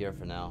leave it here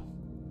for now.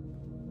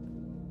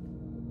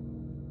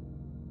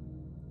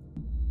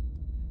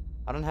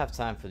 I don't have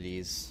time for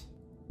these.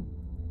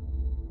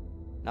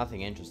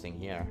 Nothing interesting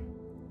here.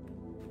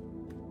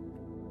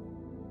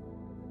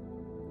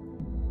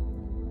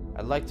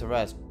 I'd like to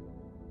rest,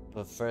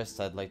 but first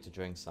I'd like to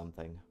drink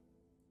something.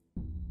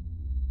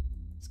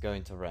 It's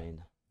going to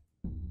rain.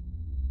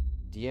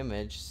 The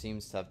image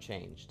seems to have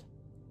changed.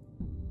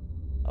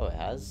 Oh, it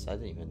has? I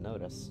didn't even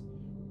notice.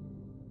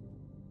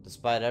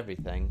 Despite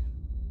everything,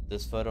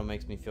 this photo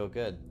makes me feel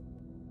good.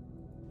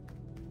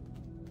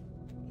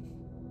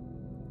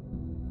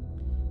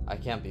 I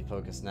can't be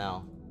focused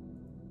now.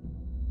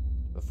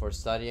 Before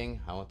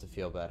studying, I want to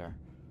feel better.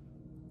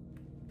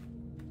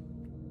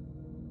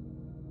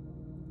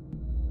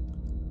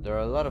 There are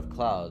a lot of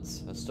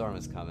clouds. A storm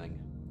is coming.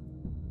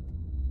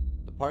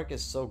 The park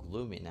is so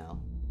gloomy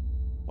now.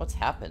 What's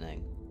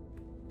happening?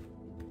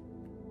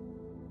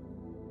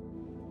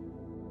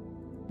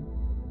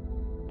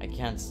 I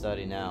can't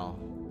study now.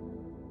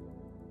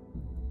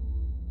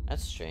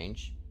 That's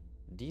strange.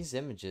 These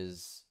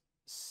images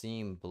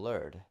seem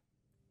blurred.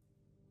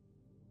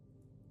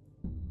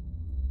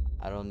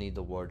 I don't need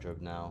the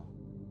wardrobe now.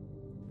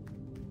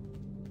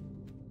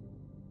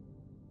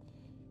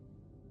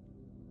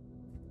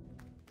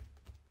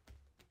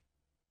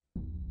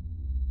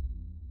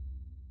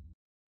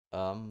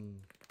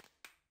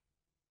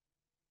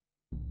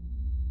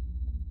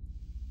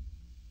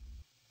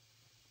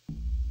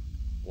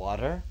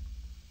 Water?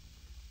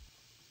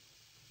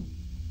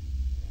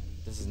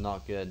 This is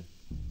not good.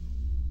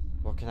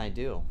 What can I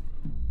do?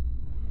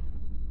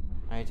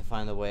 I need to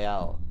find a way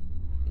out.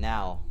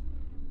 Now.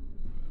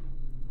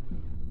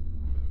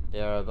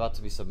 They are about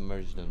to be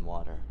submerged in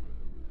water.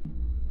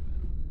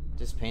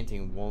 This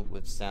painting won't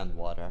withstand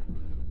water.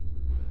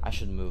 I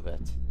should move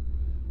it,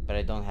 but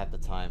I don't have the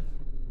time.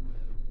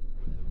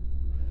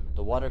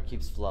 The water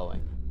keeps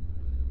flowing,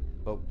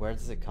 but where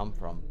does it come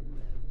from?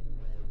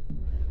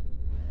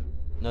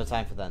 No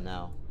time for that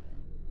now.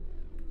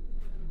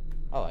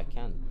 Oh, I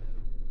can.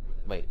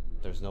 Wait,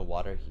 there's no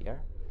water here?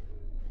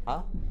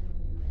 Huh?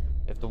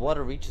 If the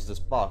water reaches this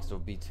box, it will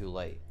be too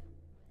late.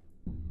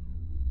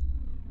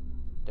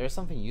 There is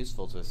something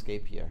useful to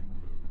escape here.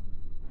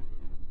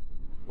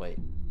 Wait.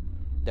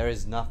 There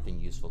is nothing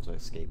useful to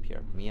escape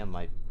here. Mia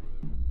might...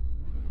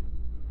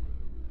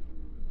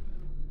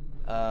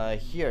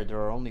 Here there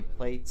are only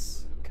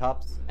plates,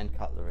 cups, and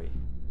cutlery.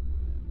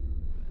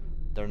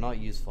 They're not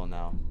useful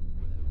now.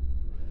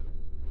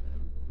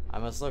 I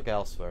must look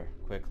elsewhere,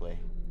 quickly.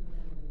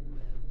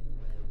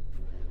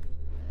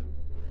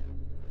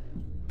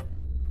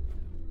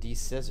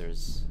 These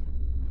scissors.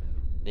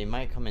 They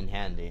might come in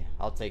handy.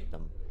 I'll take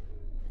them.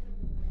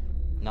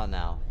 Not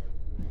now.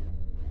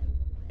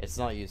 It's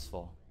not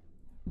useful.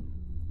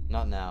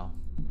 Not now.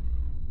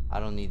 I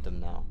don't need them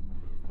now.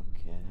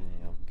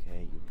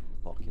 Okay, you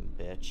fucking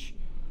bitch.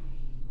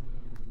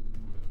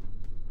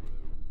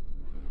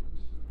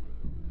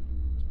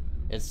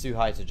 It's too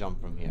high to jump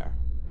from here.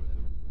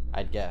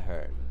 I'd get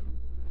hurt.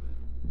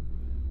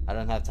 I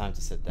don't have time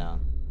to sit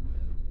down.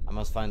 I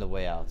must find a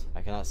way out.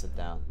 I cannot sit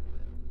down.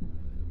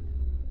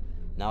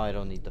 Now I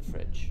don't need the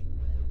fridge.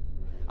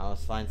 I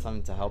must find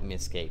something to help me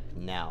escape.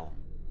 Now.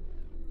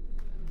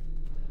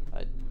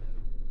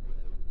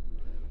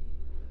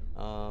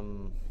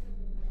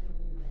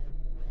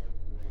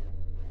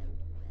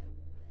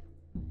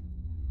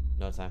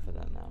 No time for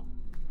that now.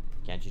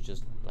 Can't you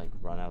just, like,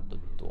 run out the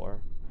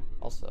door?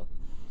 Also.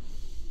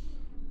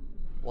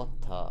 What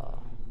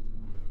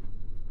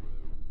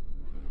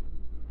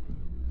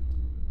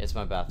It's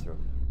my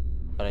bathroom,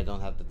 but I don't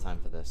have the time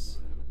for this.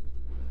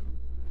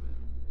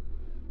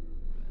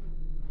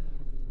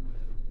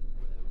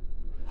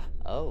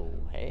 Oh,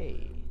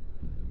 hey.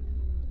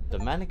 The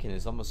mannequin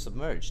is almost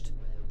submerged.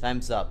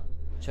 Time's up.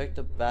 Check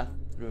the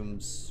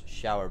bathroom's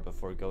shower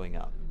before going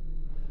up.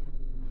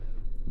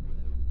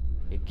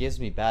 It gives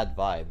me bad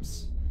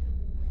vibes.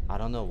 I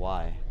don't know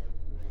why.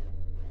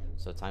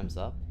 So time's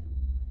up?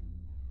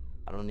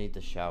 I don't need the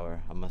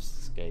shower. I must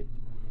escape.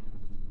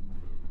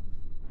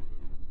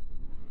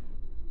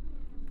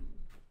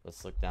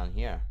 Let's look down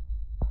here.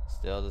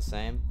 Still the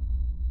same?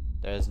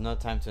 There is no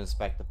time to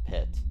inspect the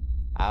pit.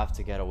 I have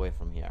to get away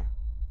from here.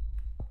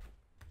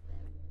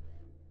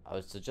 I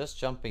would suggest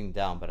jumping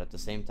down, but at the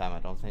same time, I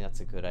don't think that's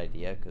a good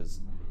idea, because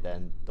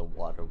then the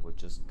water would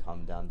just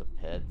come down the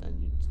pit and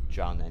you'd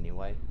drown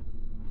anyway.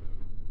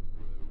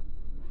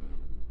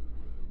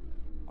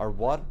 Are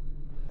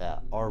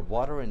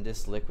water and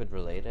this liquid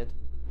related?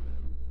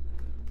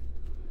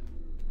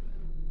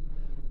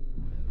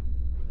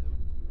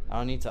 I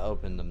don't need to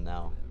open them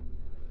now.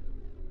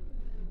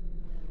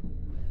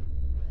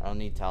 I don't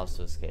need towels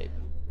to escape.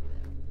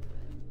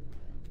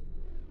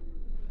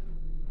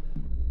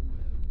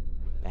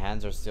 The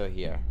hands are still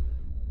here.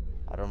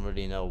 I don't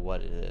really know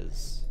what it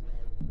is.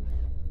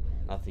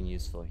 Nothing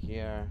useful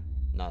here.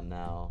 Not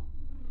now.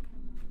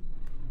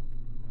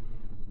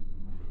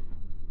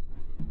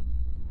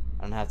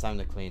 I don't have time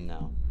to clean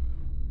now.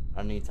 I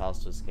don't need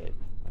towels to escape.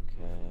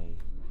 Okay.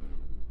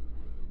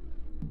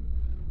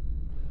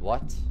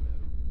 What?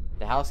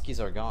 The house keys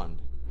are gone.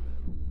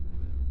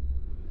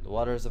 The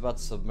water is about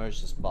to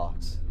submerge this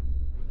box.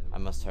 I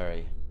must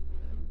hurry.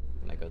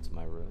 Can I go to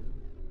my room?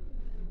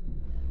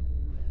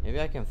 Maybe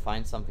I can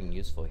find something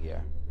useful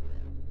here.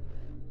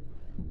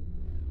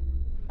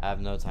 I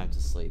have no time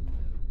to sleep.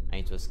 I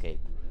need to escape.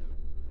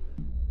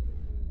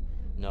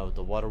 No,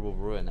 the water will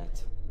ruin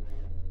it.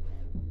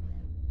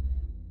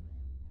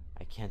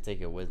 I can't take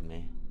it with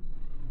me.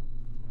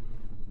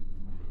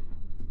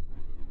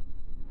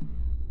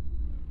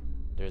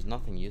 There's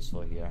nothing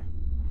useful here.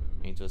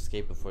 I need to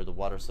escape before the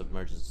water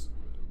submerges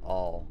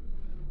all.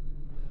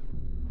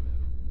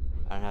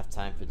 I don't have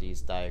time for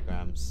these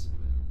diagrams.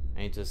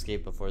 I need to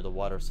escape before the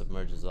water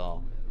submerges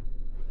all.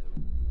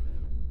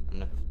 I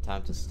don't have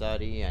time to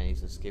study. I need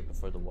to escape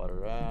before the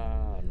water.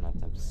 I don't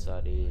have time to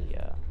study.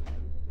 Yeah.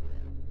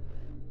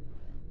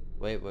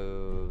 Wait.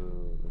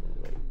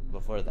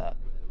 Before that.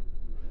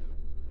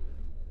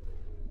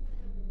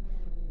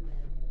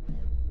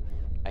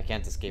 I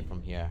can't escape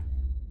from here.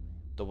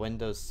 The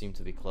windows seem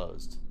to be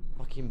closed.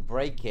 Fucking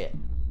break it,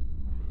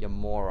 you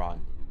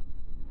moron.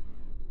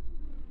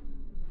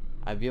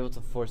 I'd be able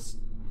to force...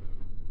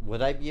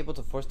 Would I be able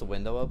to force the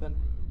window open?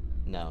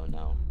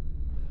 No.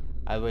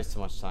 I'd waste too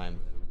much time.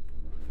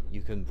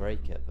 You can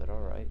break it, but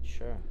alright,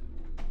 sure.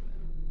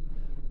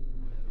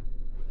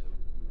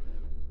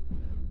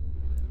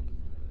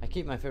 I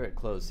keep my favorite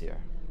clothes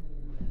here.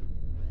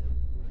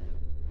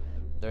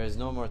 There is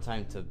no more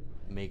time to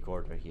make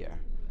order here.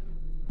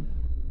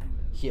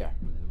 Here.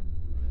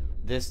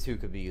 This too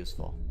could be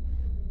useful.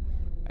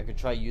 I could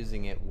try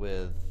using it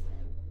with...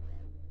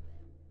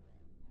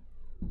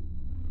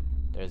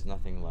 There's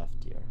nothing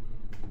left here.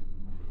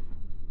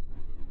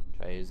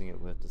 Try using it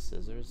with the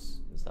scissors?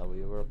 Is that what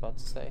you were about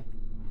to say?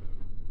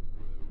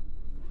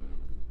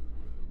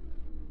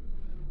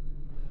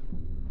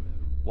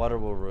 Water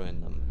will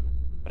ruin them,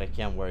 but I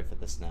can't worry for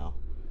this now.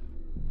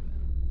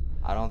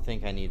 I don't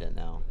think I need it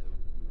now.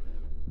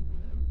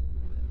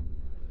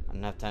 I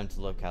don't have time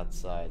to look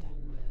outside.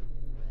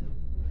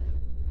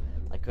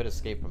 I could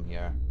escape from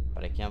here,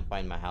 but I can't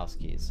find my house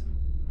keys.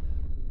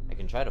 I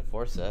can try to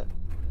force it.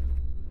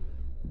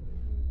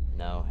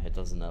 No, it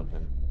doesn't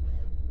open.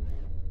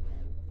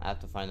 I have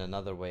to find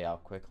another way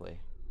out quickly.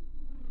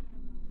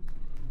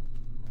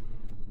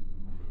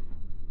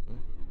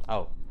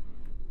 Oh.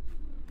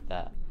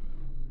 That.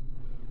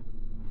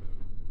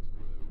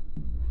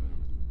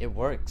 It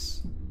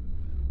works.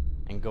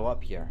 And go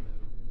up here.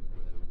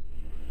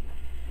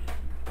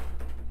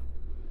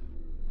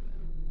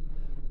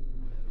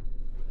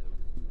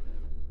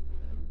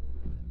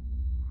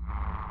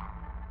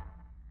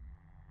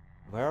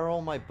 Where are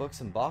all my books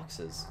and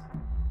boxes?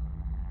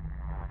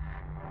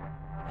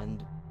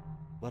 And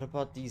what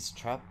about these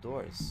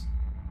trapdoors?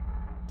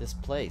 This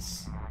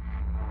place.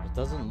 It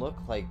doesn't look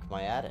like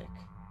my attic.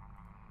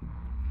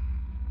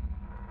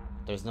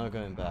 There's no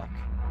going back.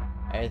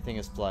 Everything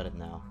is flooded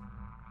now.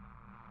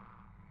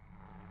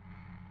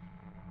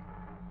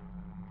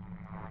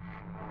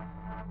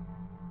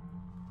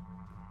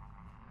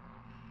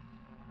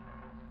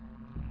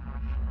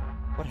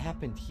 What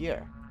happened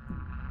here?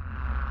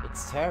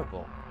 It's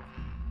terrible.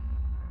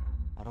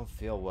 I don't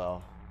feel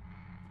well.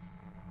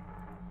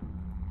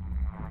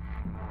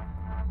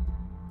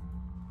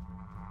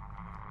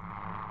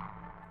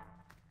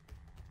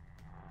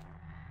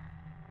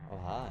 Oh,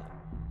 hi.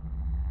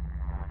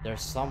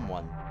 There's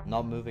someone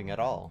not moving at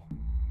all.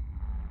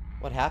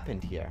 What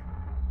happened here?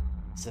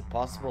 Is it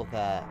possible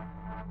that...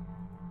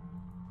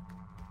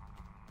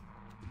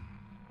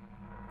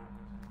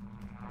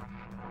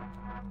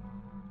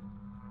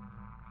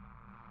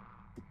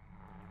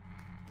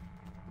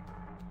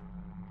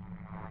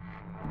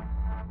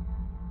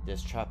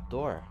 This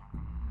trapdoor.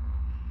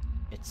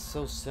 It's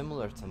so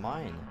similar to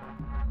mine.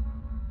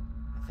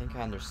 I think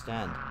I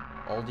understand.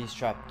 All these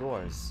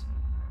trapdoors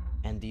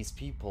and these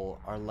people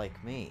are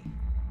like me.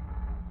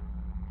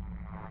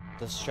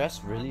 Does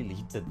stress really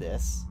lead to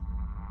this?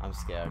 I'm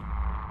scared.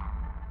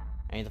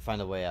 I need to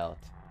find a way out.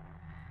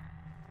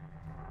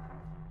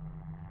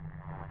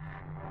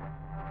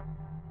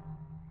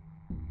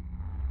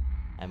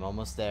 I'm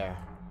almost there.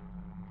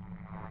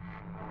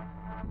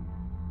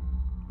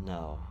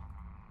 No.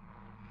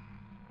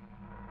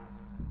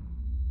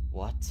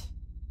 What?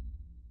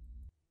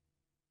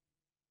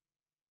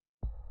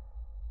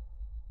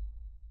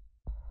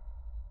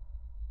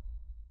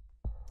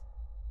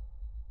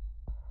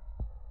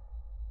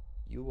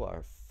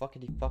 are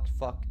fuckity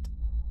fucked.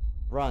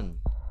 Run.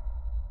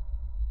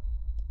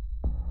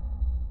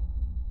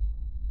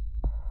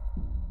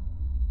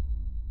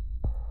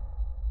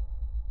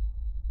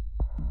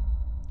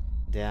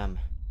 Damn.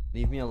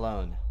 Leave me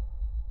alone.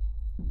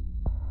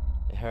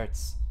 It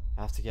hurts.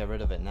 I have to get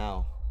rid of it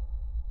now.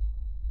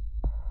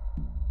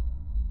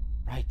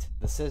 Right,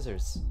 the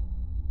scissors.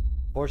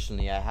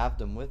 Fortunately, I have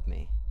them with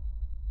me.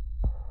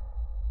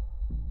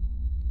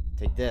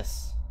 Take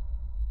this.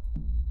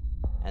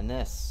 And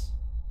this.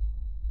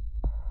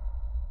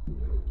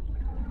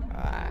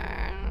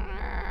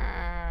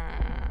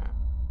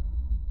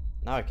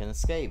 Now I can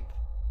escape.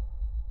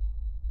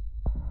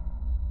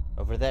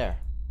 Over there.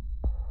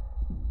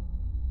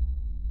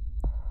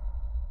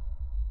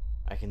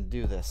 I can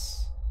do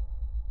this.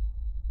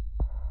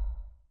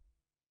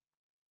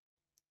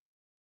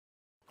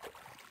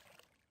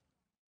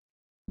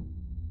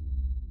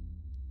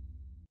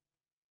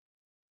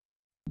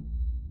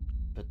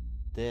 But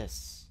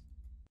this...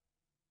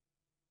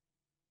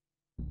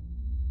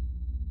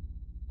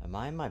 Am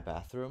I in my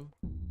bathroom?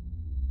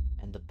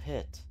 And the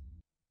pit,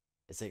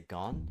 is it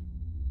gone?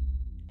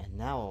 And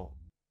now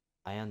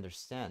I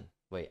understand.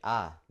 Wait,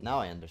 now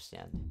I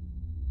understand.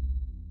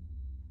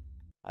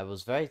 I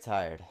was very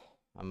tired.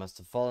 I must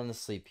have fallen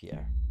asleep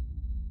here.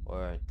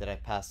 Or did I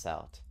pass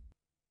out?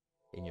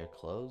 In your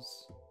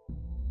clothes?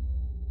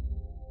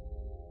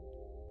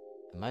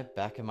 Am I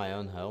back in my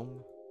own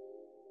home?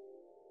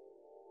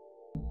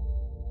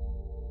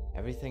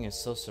 Everything is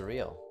so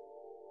surreal.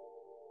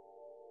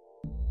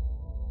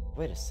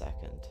 Wait a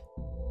second.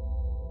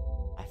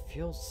 I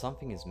feel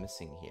something is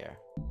missing here.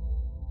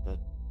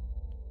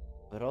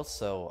 But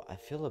also, I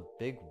feel a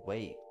big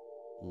weight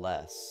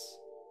less.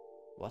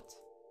 What?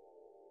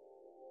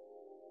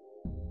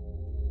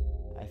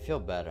 I feel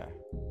better.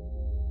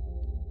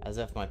 As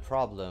if my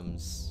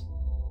problems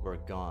were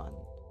gone.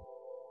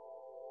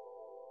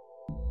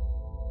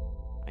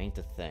 I need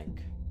to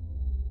think.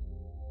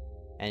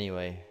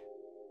 Anyway,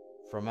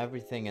 from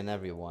everything and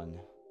everyone.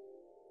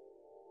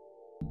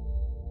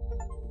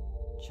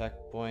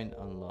 Checkpoint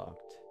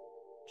unlocked.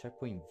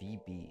 Checkpoint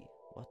VB.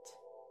 What?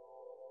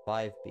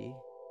 5B?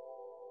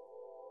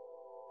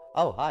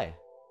 Oh, hi.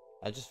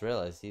 I just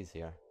realized he's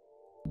here.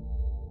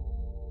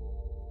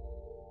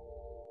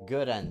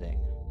 Good ending.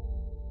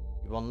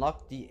 You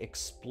unlocked the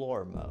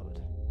Explore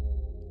mode.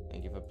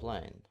 Thank you for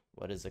playing.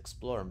 What is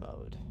Explore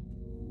mode?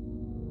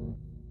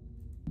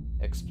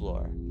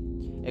 Explore.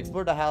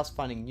 Explore the house,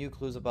 finding new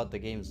clues about the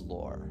game's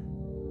lore.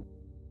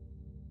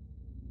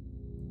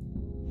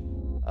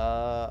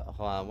 Hold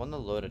on, I want to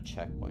load a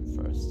checkpoint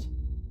first.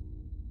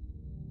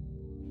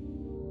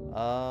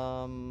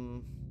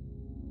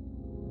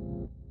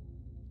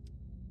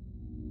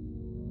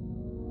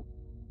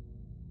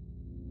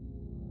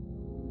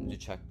 Do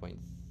checkpoint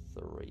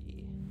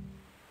 3.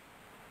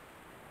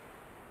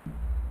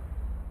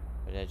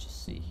 What did I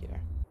just see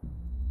here?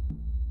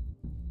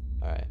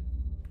 Alright.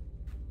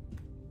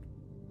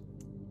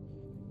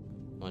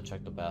 I'm gonna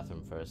check the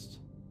bathroom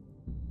first.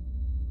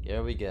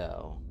 Here we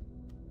go.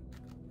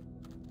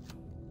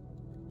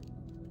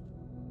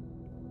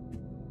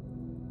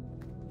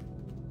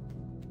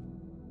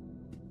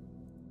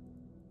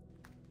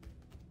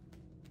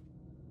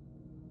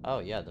 Oh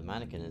yeah, the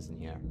mannequin isn't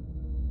here.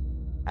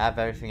 I have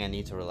everything I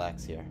need to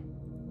relax here.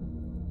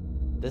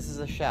 This is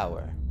a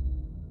shower.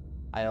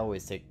 I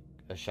always take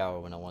a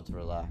shower when I want to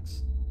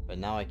relax, but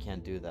now I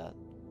can't do that.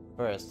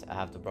 First, I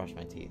have to brush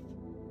my teeth.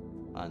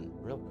 And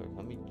real quick,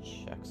 let me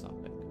check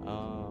something.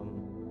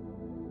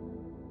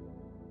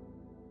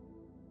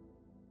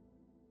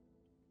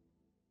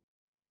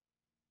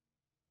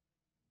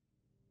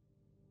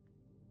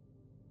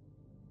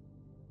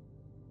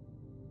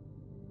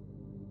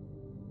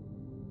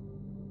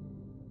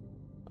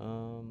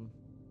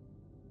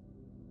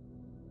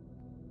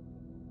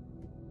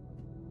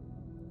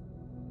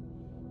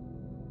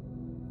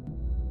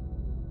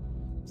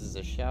 This is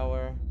a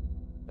shower.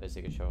 I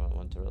take a shower when I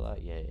want to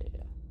relax. Yeah.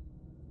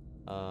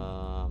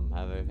 I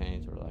have everything I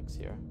need to relax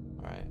here.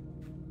 Alright.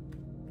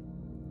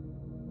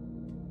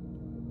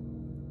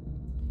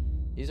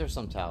 These are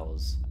some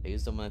towels. I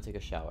use them when I take a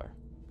shower.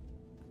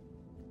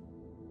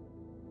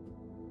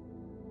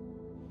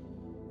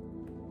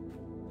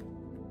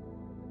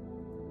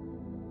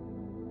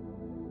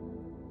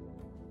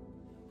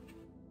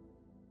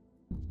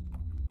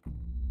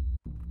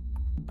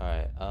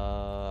 Alright,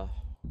 oh,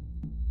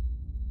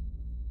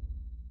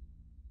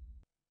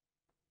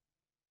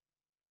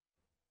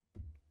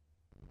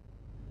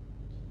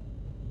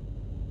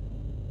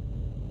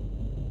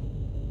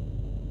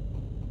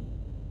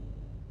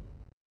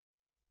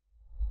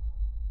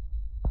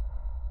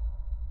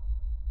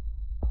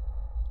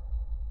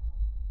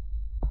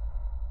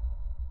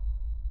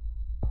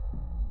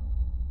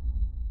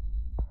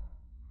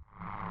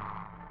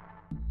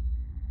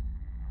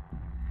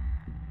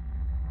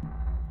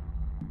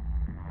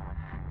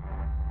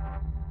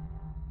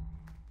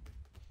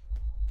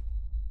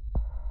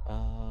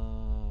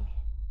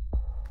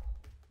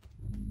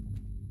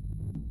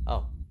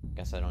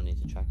 guess I don't need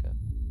to check it.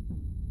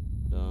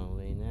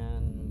 Lonely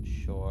and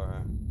short.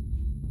 Sure.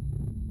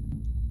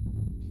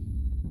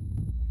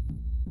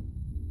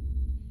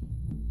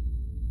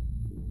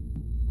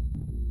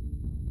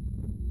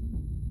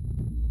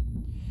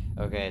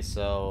 Okay,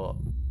 so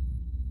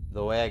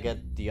the way I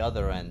get the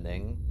other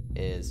ending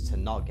is to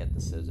not get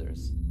the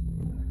scissors.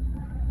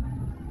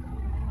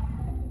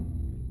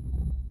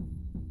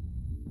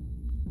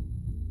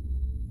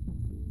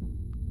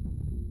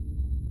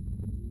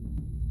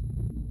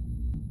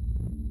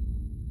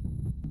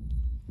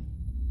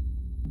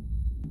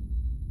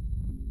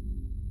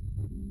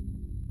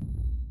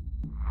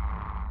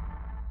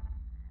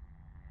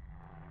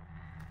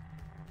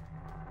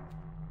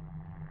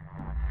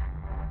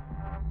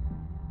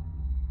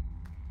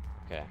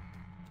 Okay.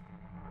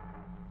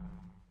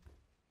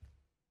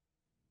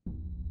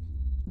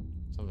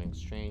 Something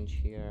strange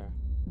here.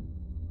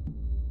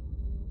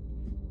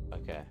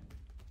 Okay.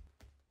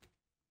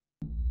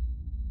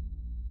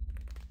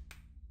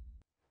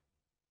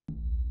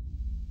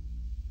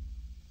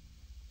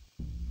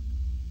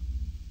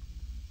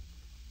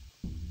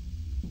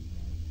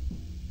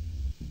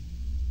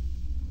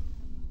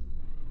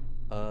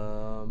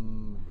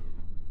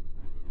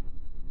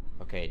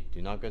 Okay,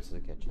 do not go to the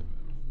kitchen.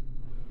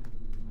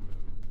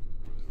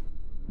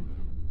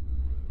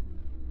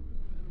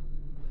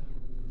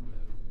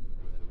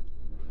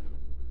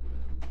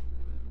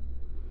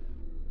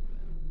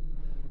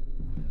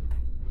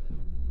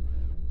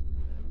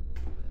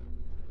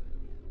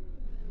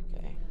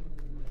 Okay.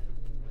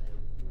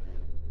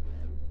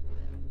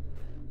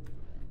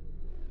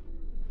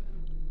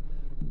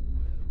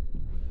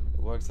 It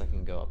works, I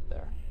can go up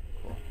there.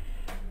 Cool.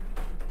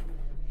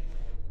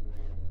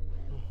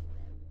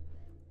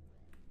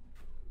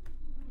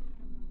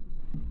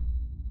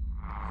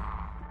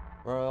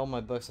 Where are all my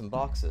books and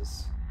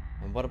boxes?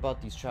 And what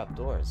about these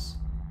trapdoors?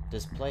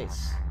 This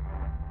place?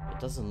 It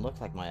doesn't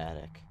look like my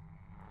attic.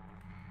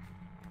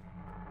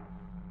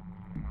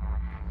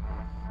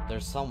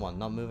 There's someone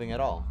not moving at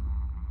all.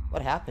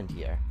 What happened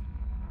here?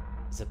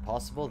 Is it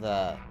possible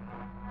that...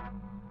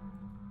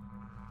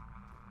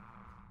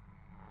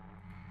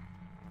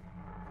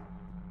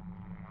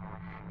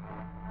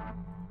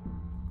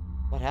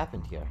 What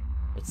happened here?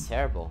 It's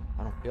terrible.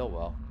 I don't feel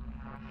well.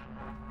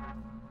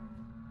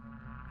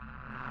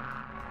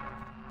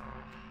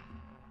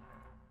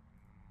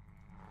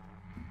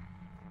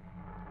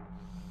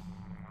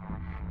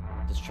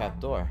 This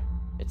trapdoor.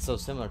 It's so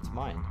similar to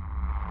mine.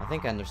 I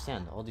think I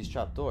understand. All these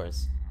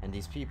trapdoors and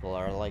these people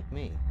are like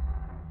me.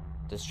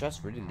 Does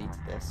stress really lead to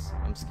this?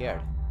 I'm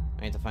scared.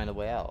 I need to find a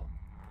way out.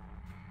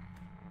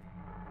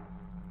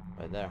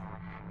 Right there.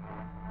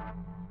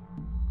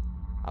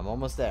 I'm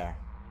almost there.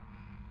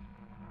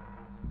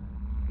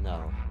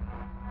 No.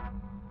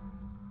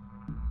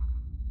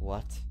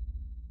 What?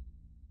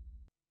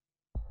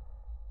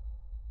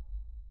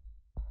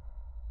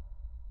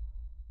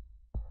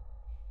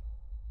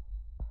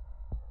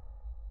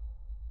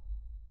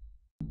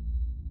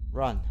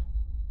 Run.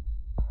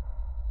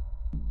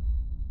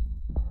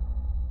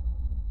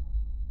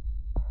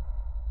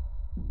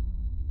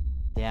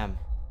 Damn.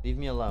 Leave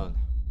me alone.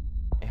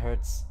 It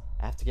hurts.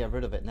 I have to get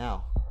rid of it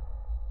now.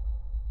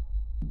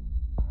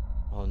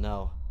 Oh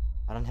no.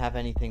 I don't have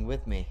anything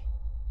with me.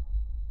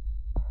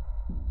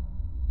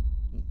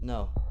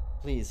 No.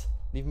 Please.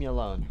 Leave me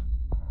alone.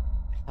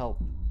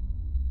 Help.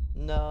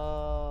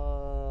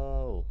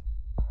 No.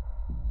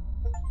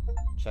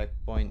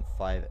 Checkpoint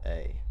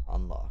 5A.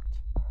 Unlocked.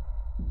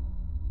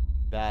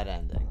 Bad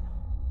ending.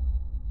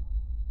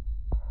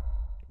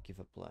 Thank you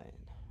for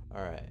playing.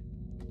 Alright.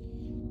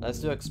 Let's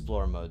do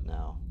explore mode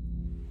now.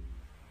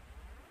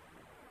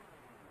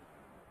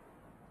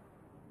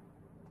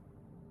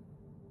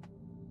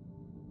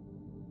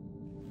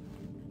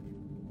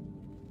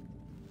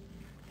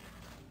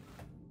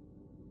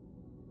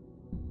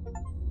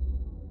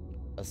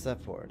 A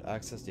step forward.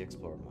 Access the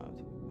explore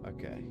mode.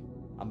 Okay.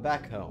 I'm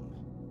back home.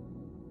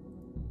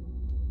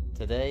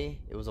 Today,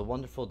 it was a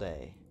wonderful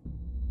day.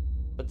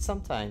 But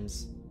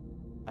sometimes,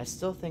 I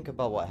still think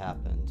about what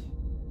happened.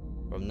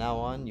 From now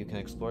on, you can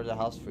explore the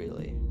house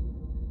freely.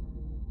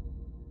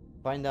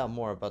 Find out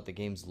more about the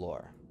game's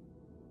lore.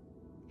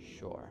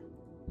 Sure.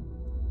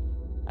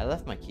 I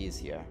left my keys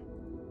here.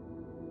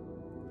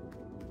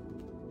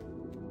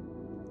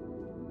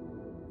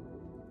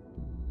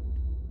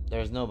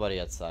 There's nobody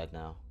outside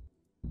now.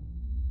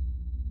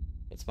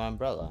 It's my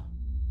umbrella.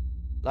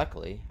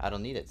 Luckily, I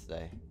don't need it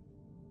today.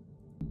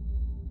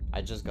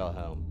 I just got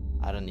home.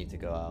 I don't need to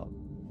go out.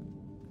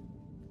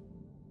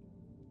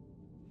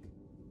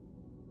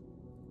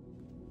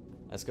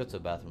 Let's go to the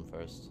bathroom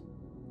first.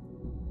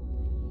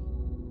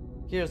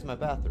 Here's my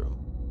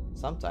bathroom.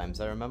 Sometimes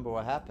I remember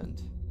what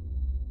happened.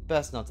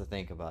 Best not to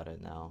think about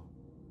it now.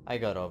 I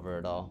got over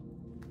it all.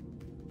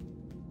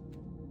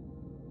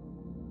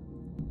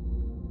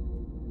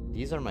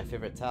 These are my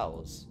favorite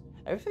towels.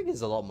 Everything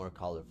is a lot more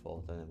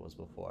colorful than it was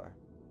before.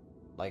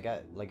 Like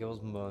it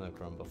was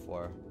monochrome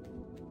before.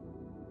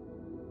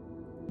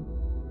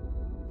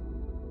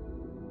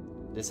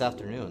 This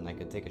afternoon, I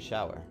could take a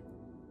shower.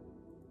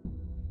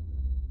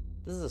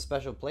 This is a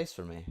special place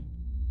for me.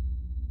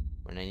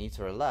 When I need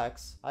to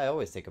relax, I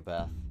always take a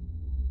bath.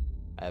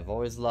 I have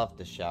always loved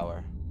the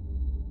shower.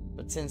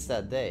 But since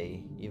that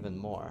day, even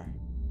more.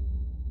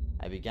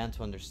 I began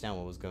to understand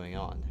what was going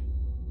on.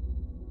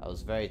 I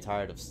was very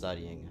tired of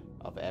studying,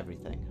 of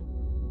everything.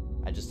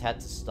 I just had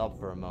to stop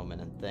for a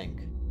moment and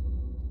think.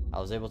 I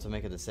was able to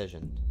make a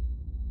decision.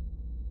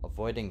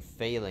 Avoiding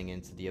falling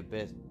into the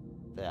abyss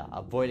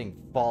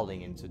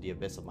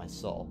of my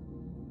soul.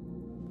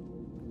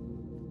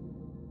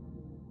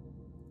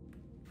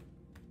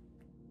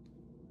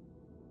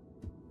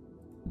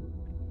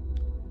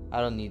 I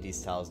don't need these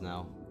towels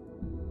now.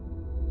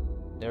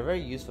 They're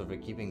very useful for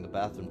keeping the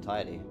bathroom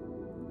tidy.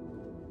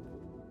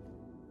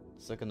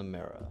 Let's look in the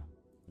mirror.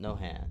 No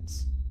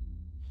hands.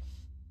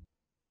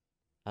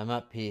 I'm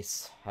at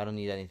peace. I don't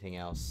need anything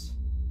else.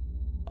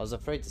 I was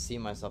afraid to see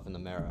myself in the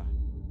mirror.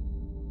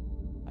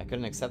 I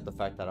couldn't accept the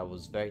fact that I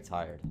was very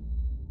tired.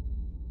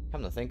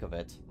 Come to think of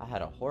it, I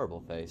had a horrible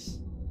face.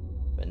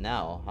 But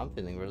now, I'm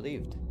feeling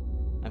relieved.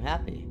 I'm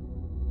happy.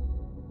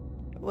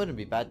 It wouldn't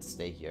be bad to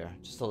stay here,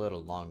 just a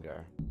little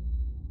longer.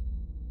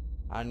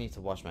 I don't need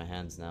to wash my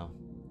hands now.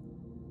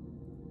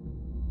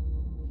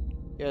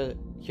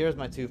 Here's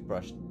my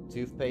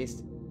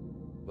toothpaste.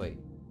 Wait,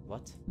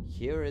 what?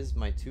 Here is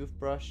my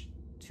toothbrush,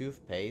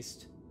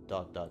 toothpaste, ...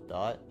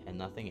 and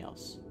nothing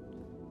else.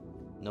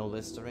 No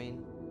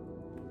Listerine.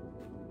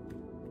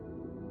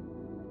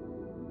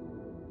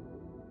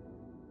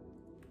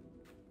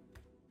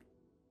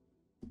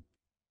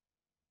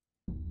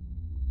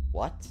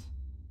 What?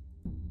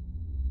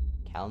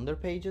 Calendar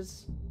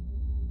pages?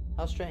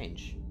 How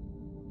strange.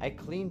 I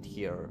cleaned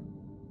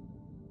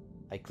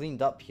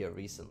up here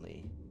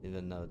recently,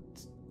 even though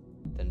it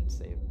didn't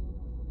say.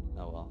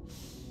 Oh well.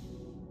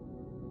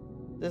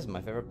 This is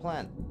my favorite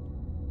plant.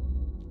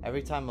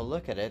 Every time I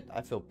look at it,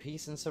 I feel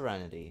peace and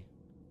serenity.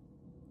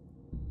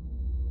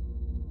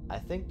 I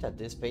think that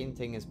this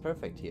painting is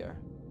perfect here.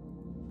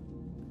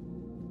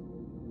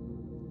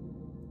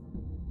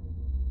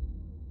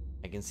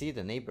 I can see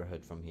the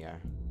neighborhood from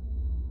here.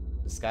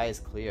 The sky is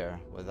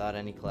clear, without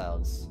any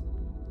clouds.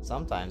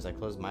 Sometimes I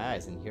close my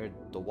eyes and hear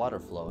the water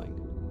flowing.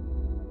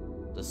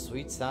 The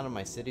sweet sound of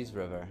my city's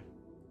river.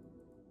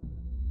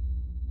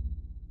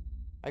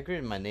 I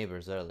greeted my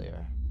neighbors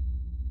earlier.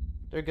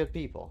 They're good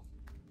people.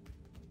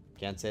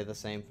 Can't say the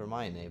same for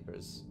my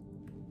neighbors.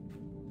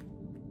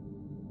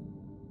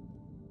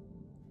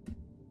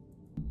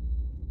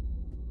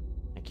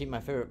 I keep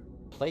my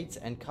favorite plates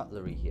and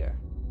cutlery here.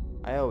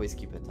 I always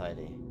keep it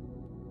tidy.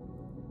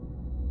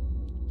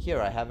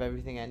 Here I have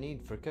everything I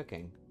need for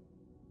cooking.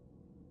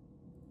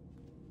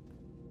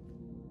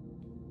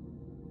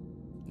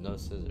 No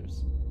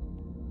scissors.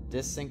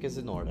 This sink is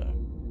in order.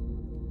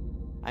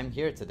 I'm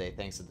here today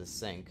thanks to this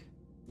sink.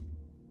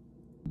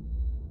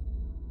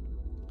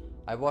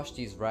 I washed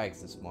these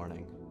rags this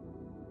morning.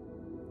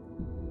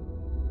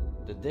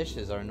 The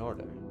dishes are in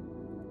order.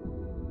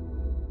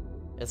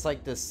 It's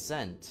like this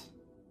scent.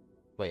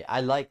 Wait,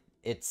 I like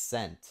its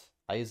scent.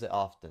 I use it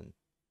often.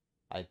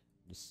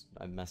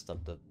 I messed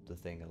up the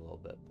thing a little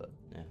bit, but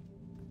yeah.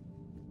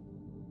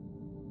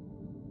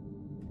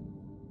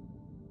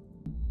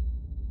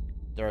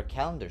 There are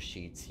calendar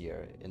sheets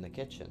here in the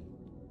kitchen.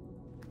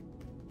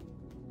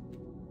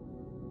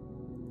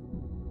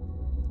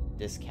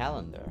 This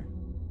calendar.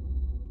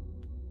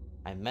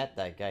 I met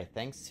that guy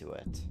thanks to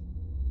it.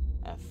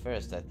 At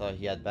first I thought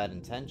he had bad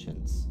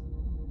intentions,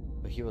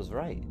 but he was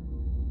right.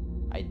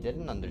 I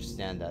didn't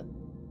understand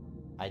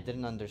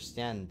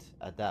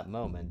at that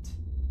moment.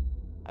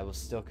 I was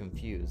still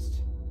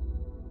confused,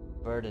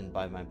 burdened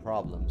by my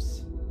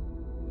problems.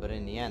 But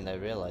in the end I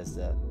realized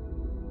that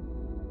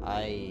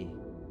I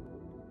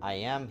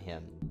am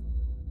him.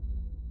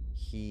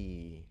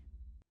 He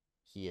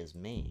is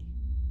me.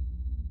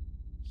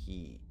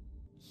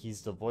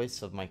 He's the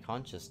voice of my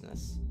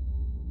consciousness.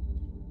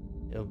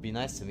 It would be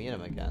nice to meet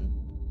him again,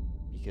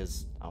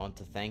 because I want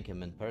to thank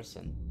him in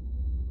person.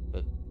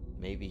 But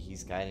maybe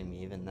he's guiding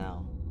me even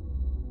now.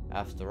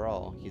 After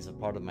all, he's a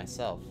part of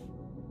myself.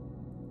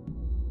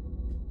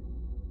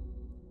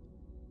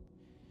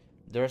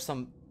 There are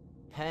some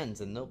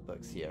pens and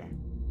notebooks here.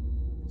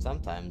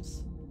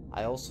 Sometimes,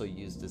 I also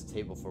use this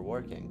table for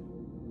working.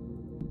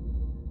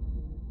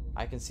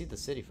 I can see the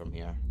city from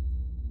here.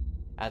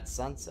 At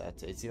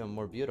sunset, it's even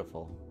more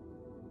beautiful.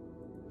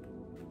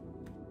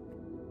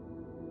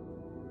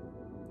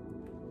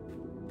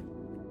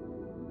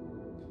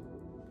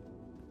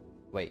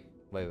 Wait,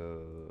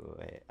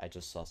 I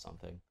just saw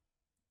something.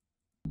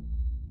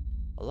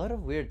 A lot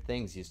of weird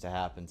things used to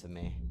happen to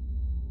me.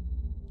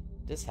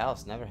 This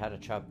house never had a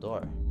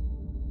trapdoor.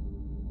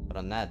 But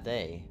on that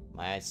day,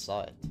 my eyes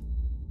saw it.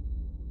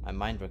 My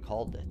mind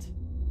recalled it.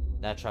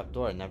 That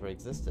trapdoor never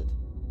existed.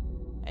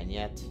 And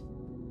yet,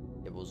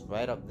 it was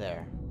right up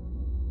there.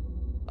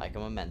 Like a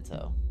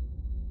memento.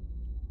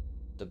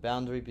 The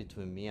boundary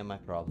between me and my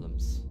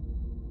problems.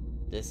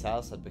 This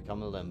house had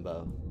become a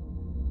limbo,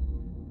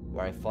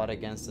 where I fought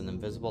against an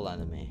invisible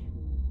enemy.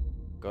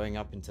 Going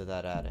up into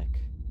that attic.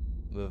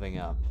 Moving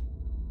up.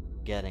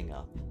 Getting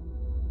up.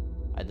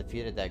 I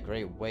defeated that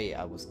great weight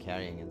I was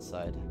carrying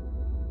inside.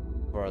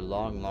 For a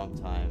long, long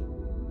time,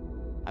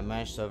 I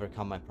managed to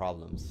overcome my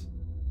problems.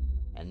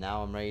 And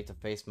now I'm ready to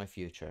face my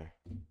future.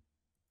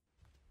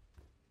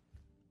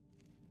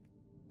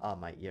 Ah,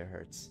 my ear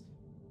hurts.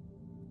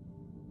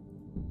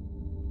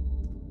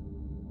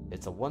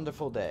 It's a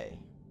wonderful day.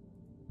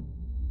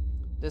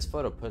 This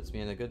photo puts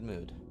me in a good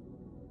mood.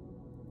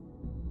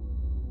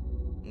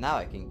 Now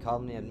I can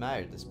calmly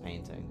admire this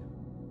painting.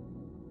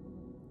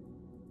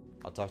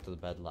 I'll talk to the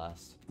bed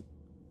last.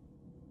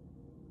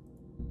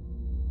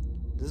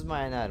 This is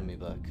my anatomy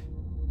book.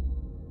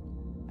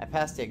 I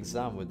passed the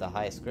exam with the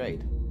highest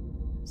grade,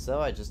 so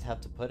I just have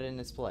to put it in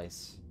its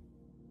place.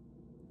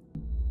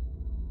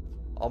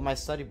 All my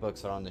study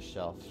books are on the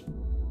shelf,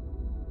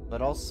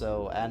 but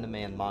also anime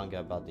and manga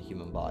about the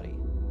human body.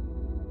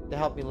 They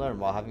help me learn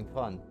while having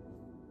fun.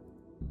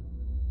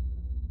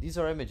 These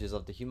are images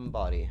of the human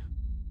body.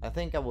 I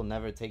think I will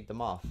never take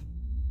them off.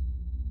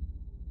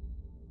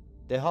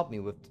 They help me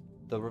with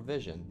the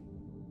revision.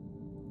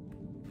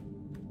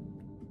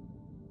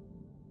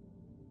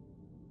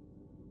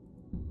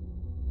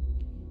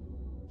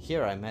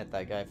 Here I met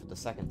that guy for the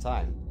second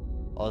time,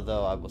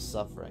 although I was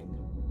suffering.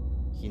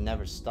 He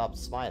never stopped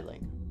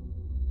smiling.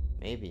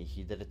 Maybe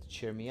he did it to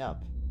cheer me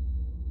up,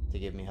 to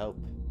give me hope.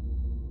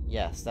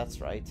 Yes,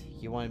 that's right,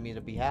 he wanted me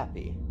to be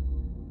happy.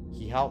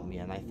 He helped me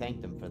and I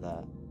thanked him for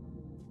that.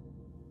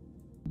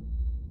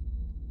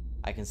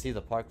 I can see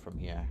the park from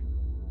here.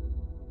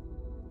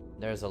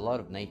 There is a lot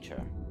of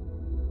nature.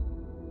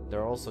 There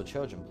are also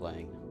children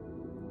playing.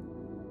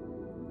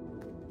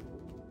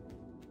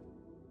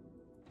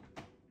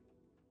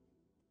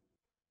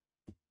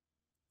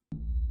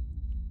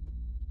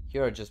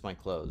 Here are just my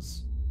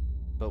clothes.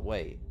 But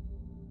wait.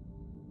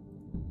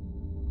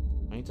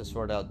 I need to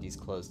sort out these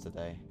clothes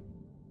today.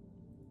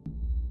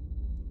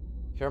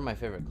 Here are my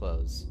favorite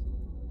clothes.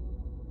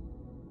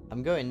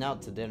 I'm going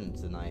out to dinner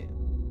tonight.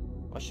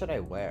 What should I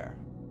wear?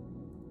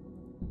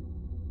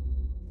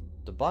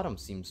 The bottom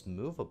seems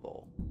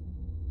movable.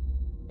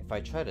 If I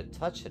try to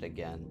touch it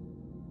again,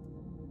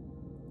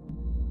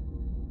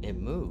 it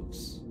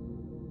moves.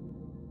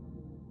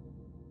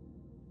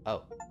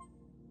 Oh.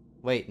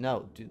 Wait,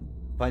 no.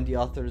 Find the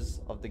authors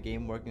of the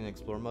game working in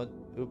explore mode?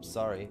 Oops,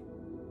 sorry.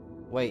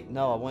 Wait,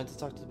 no, I wanted to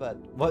talk to the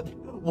bed. What?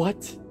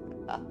 What?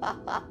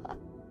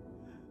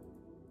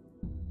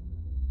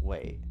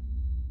 Wait.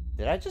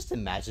 Did I just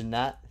imagine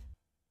that?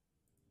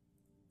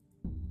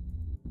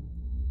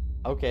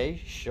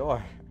 Okay,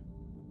 sure.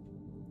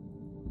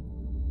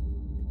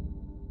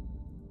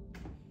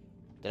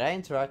 Did I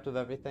interact with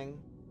everything?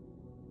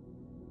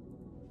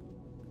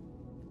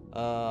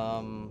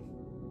 A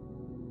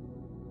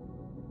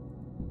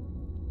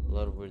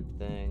lot of weird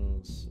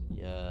things.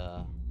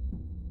 Yeah.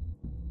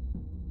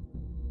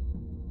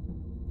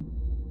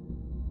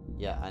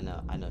 Yeah, I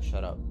know,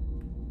 shut up.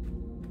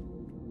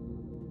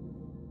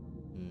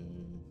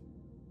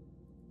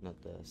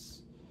 Not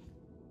this.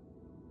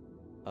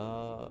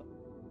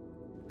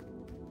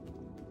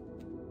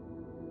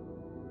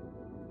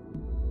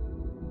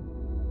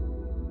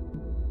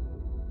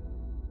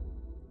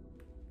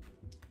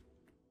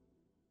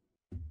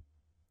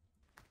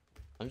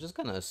 I'm just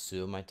gonna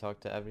assume I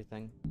talked to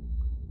everything.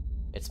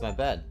 It's my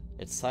bed.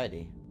 It's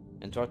tidy.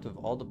 Interact with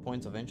all the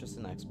points of interest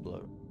in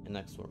explore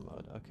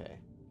mode. Okay.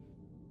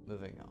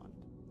 Moving on.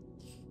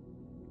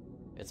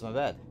 It's my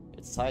bed.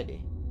 It's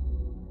tidy.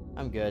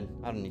 I'm good.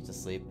 I don't need to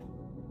sleep.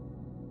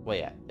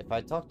 Wait, if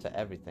I talk to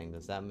everything,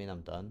 does that mean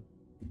I'm done?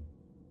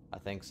 I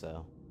think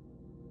so.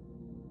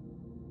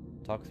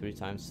 Talk 3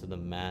 times to the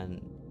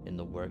man in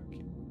the work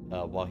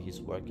while he's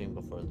working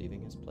before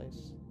leaving his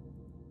place.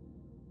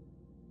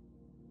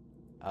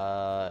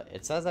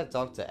 It says I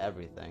talked to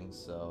everything,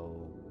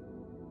 so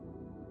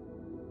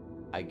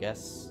I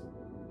guess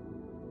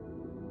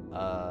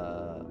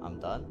I'm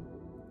done?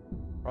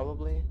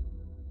 Probably?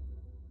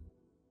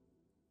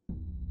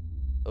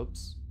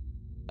 Oops.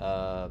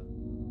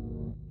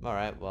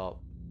 Alright,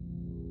 well.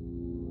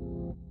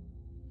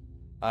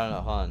 I don't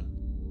know, hold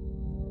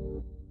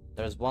on.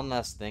 There's one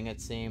last thing,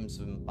 it seems.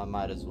 I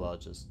might as well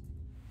just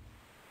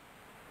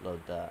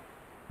load that.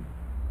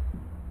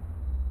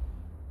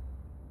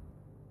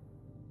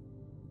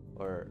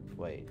 Or,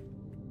 wait.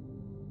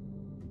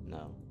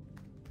 No.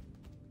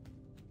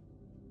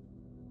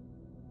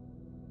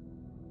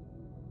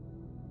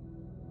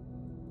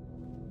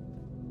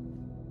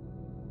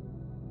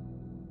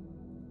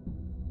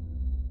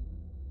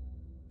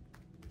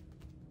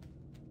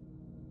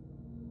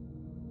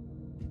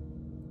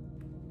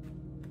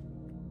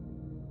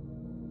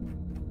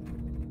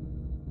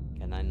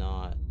 Can I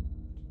not?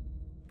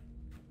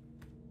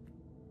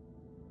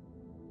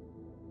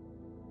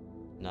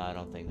 No, I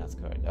don't think that's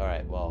correct.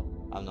 Alright, well,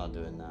 I'm not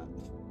doing that.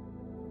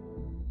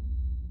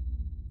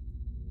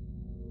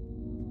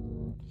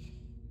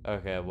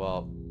 Okay,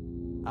 well,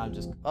 I'm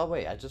just... Oh,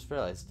 wait, I just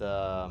realized,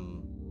 the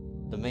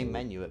main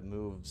menu, it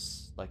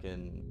moves like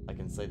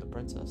in Slay the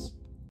Princess.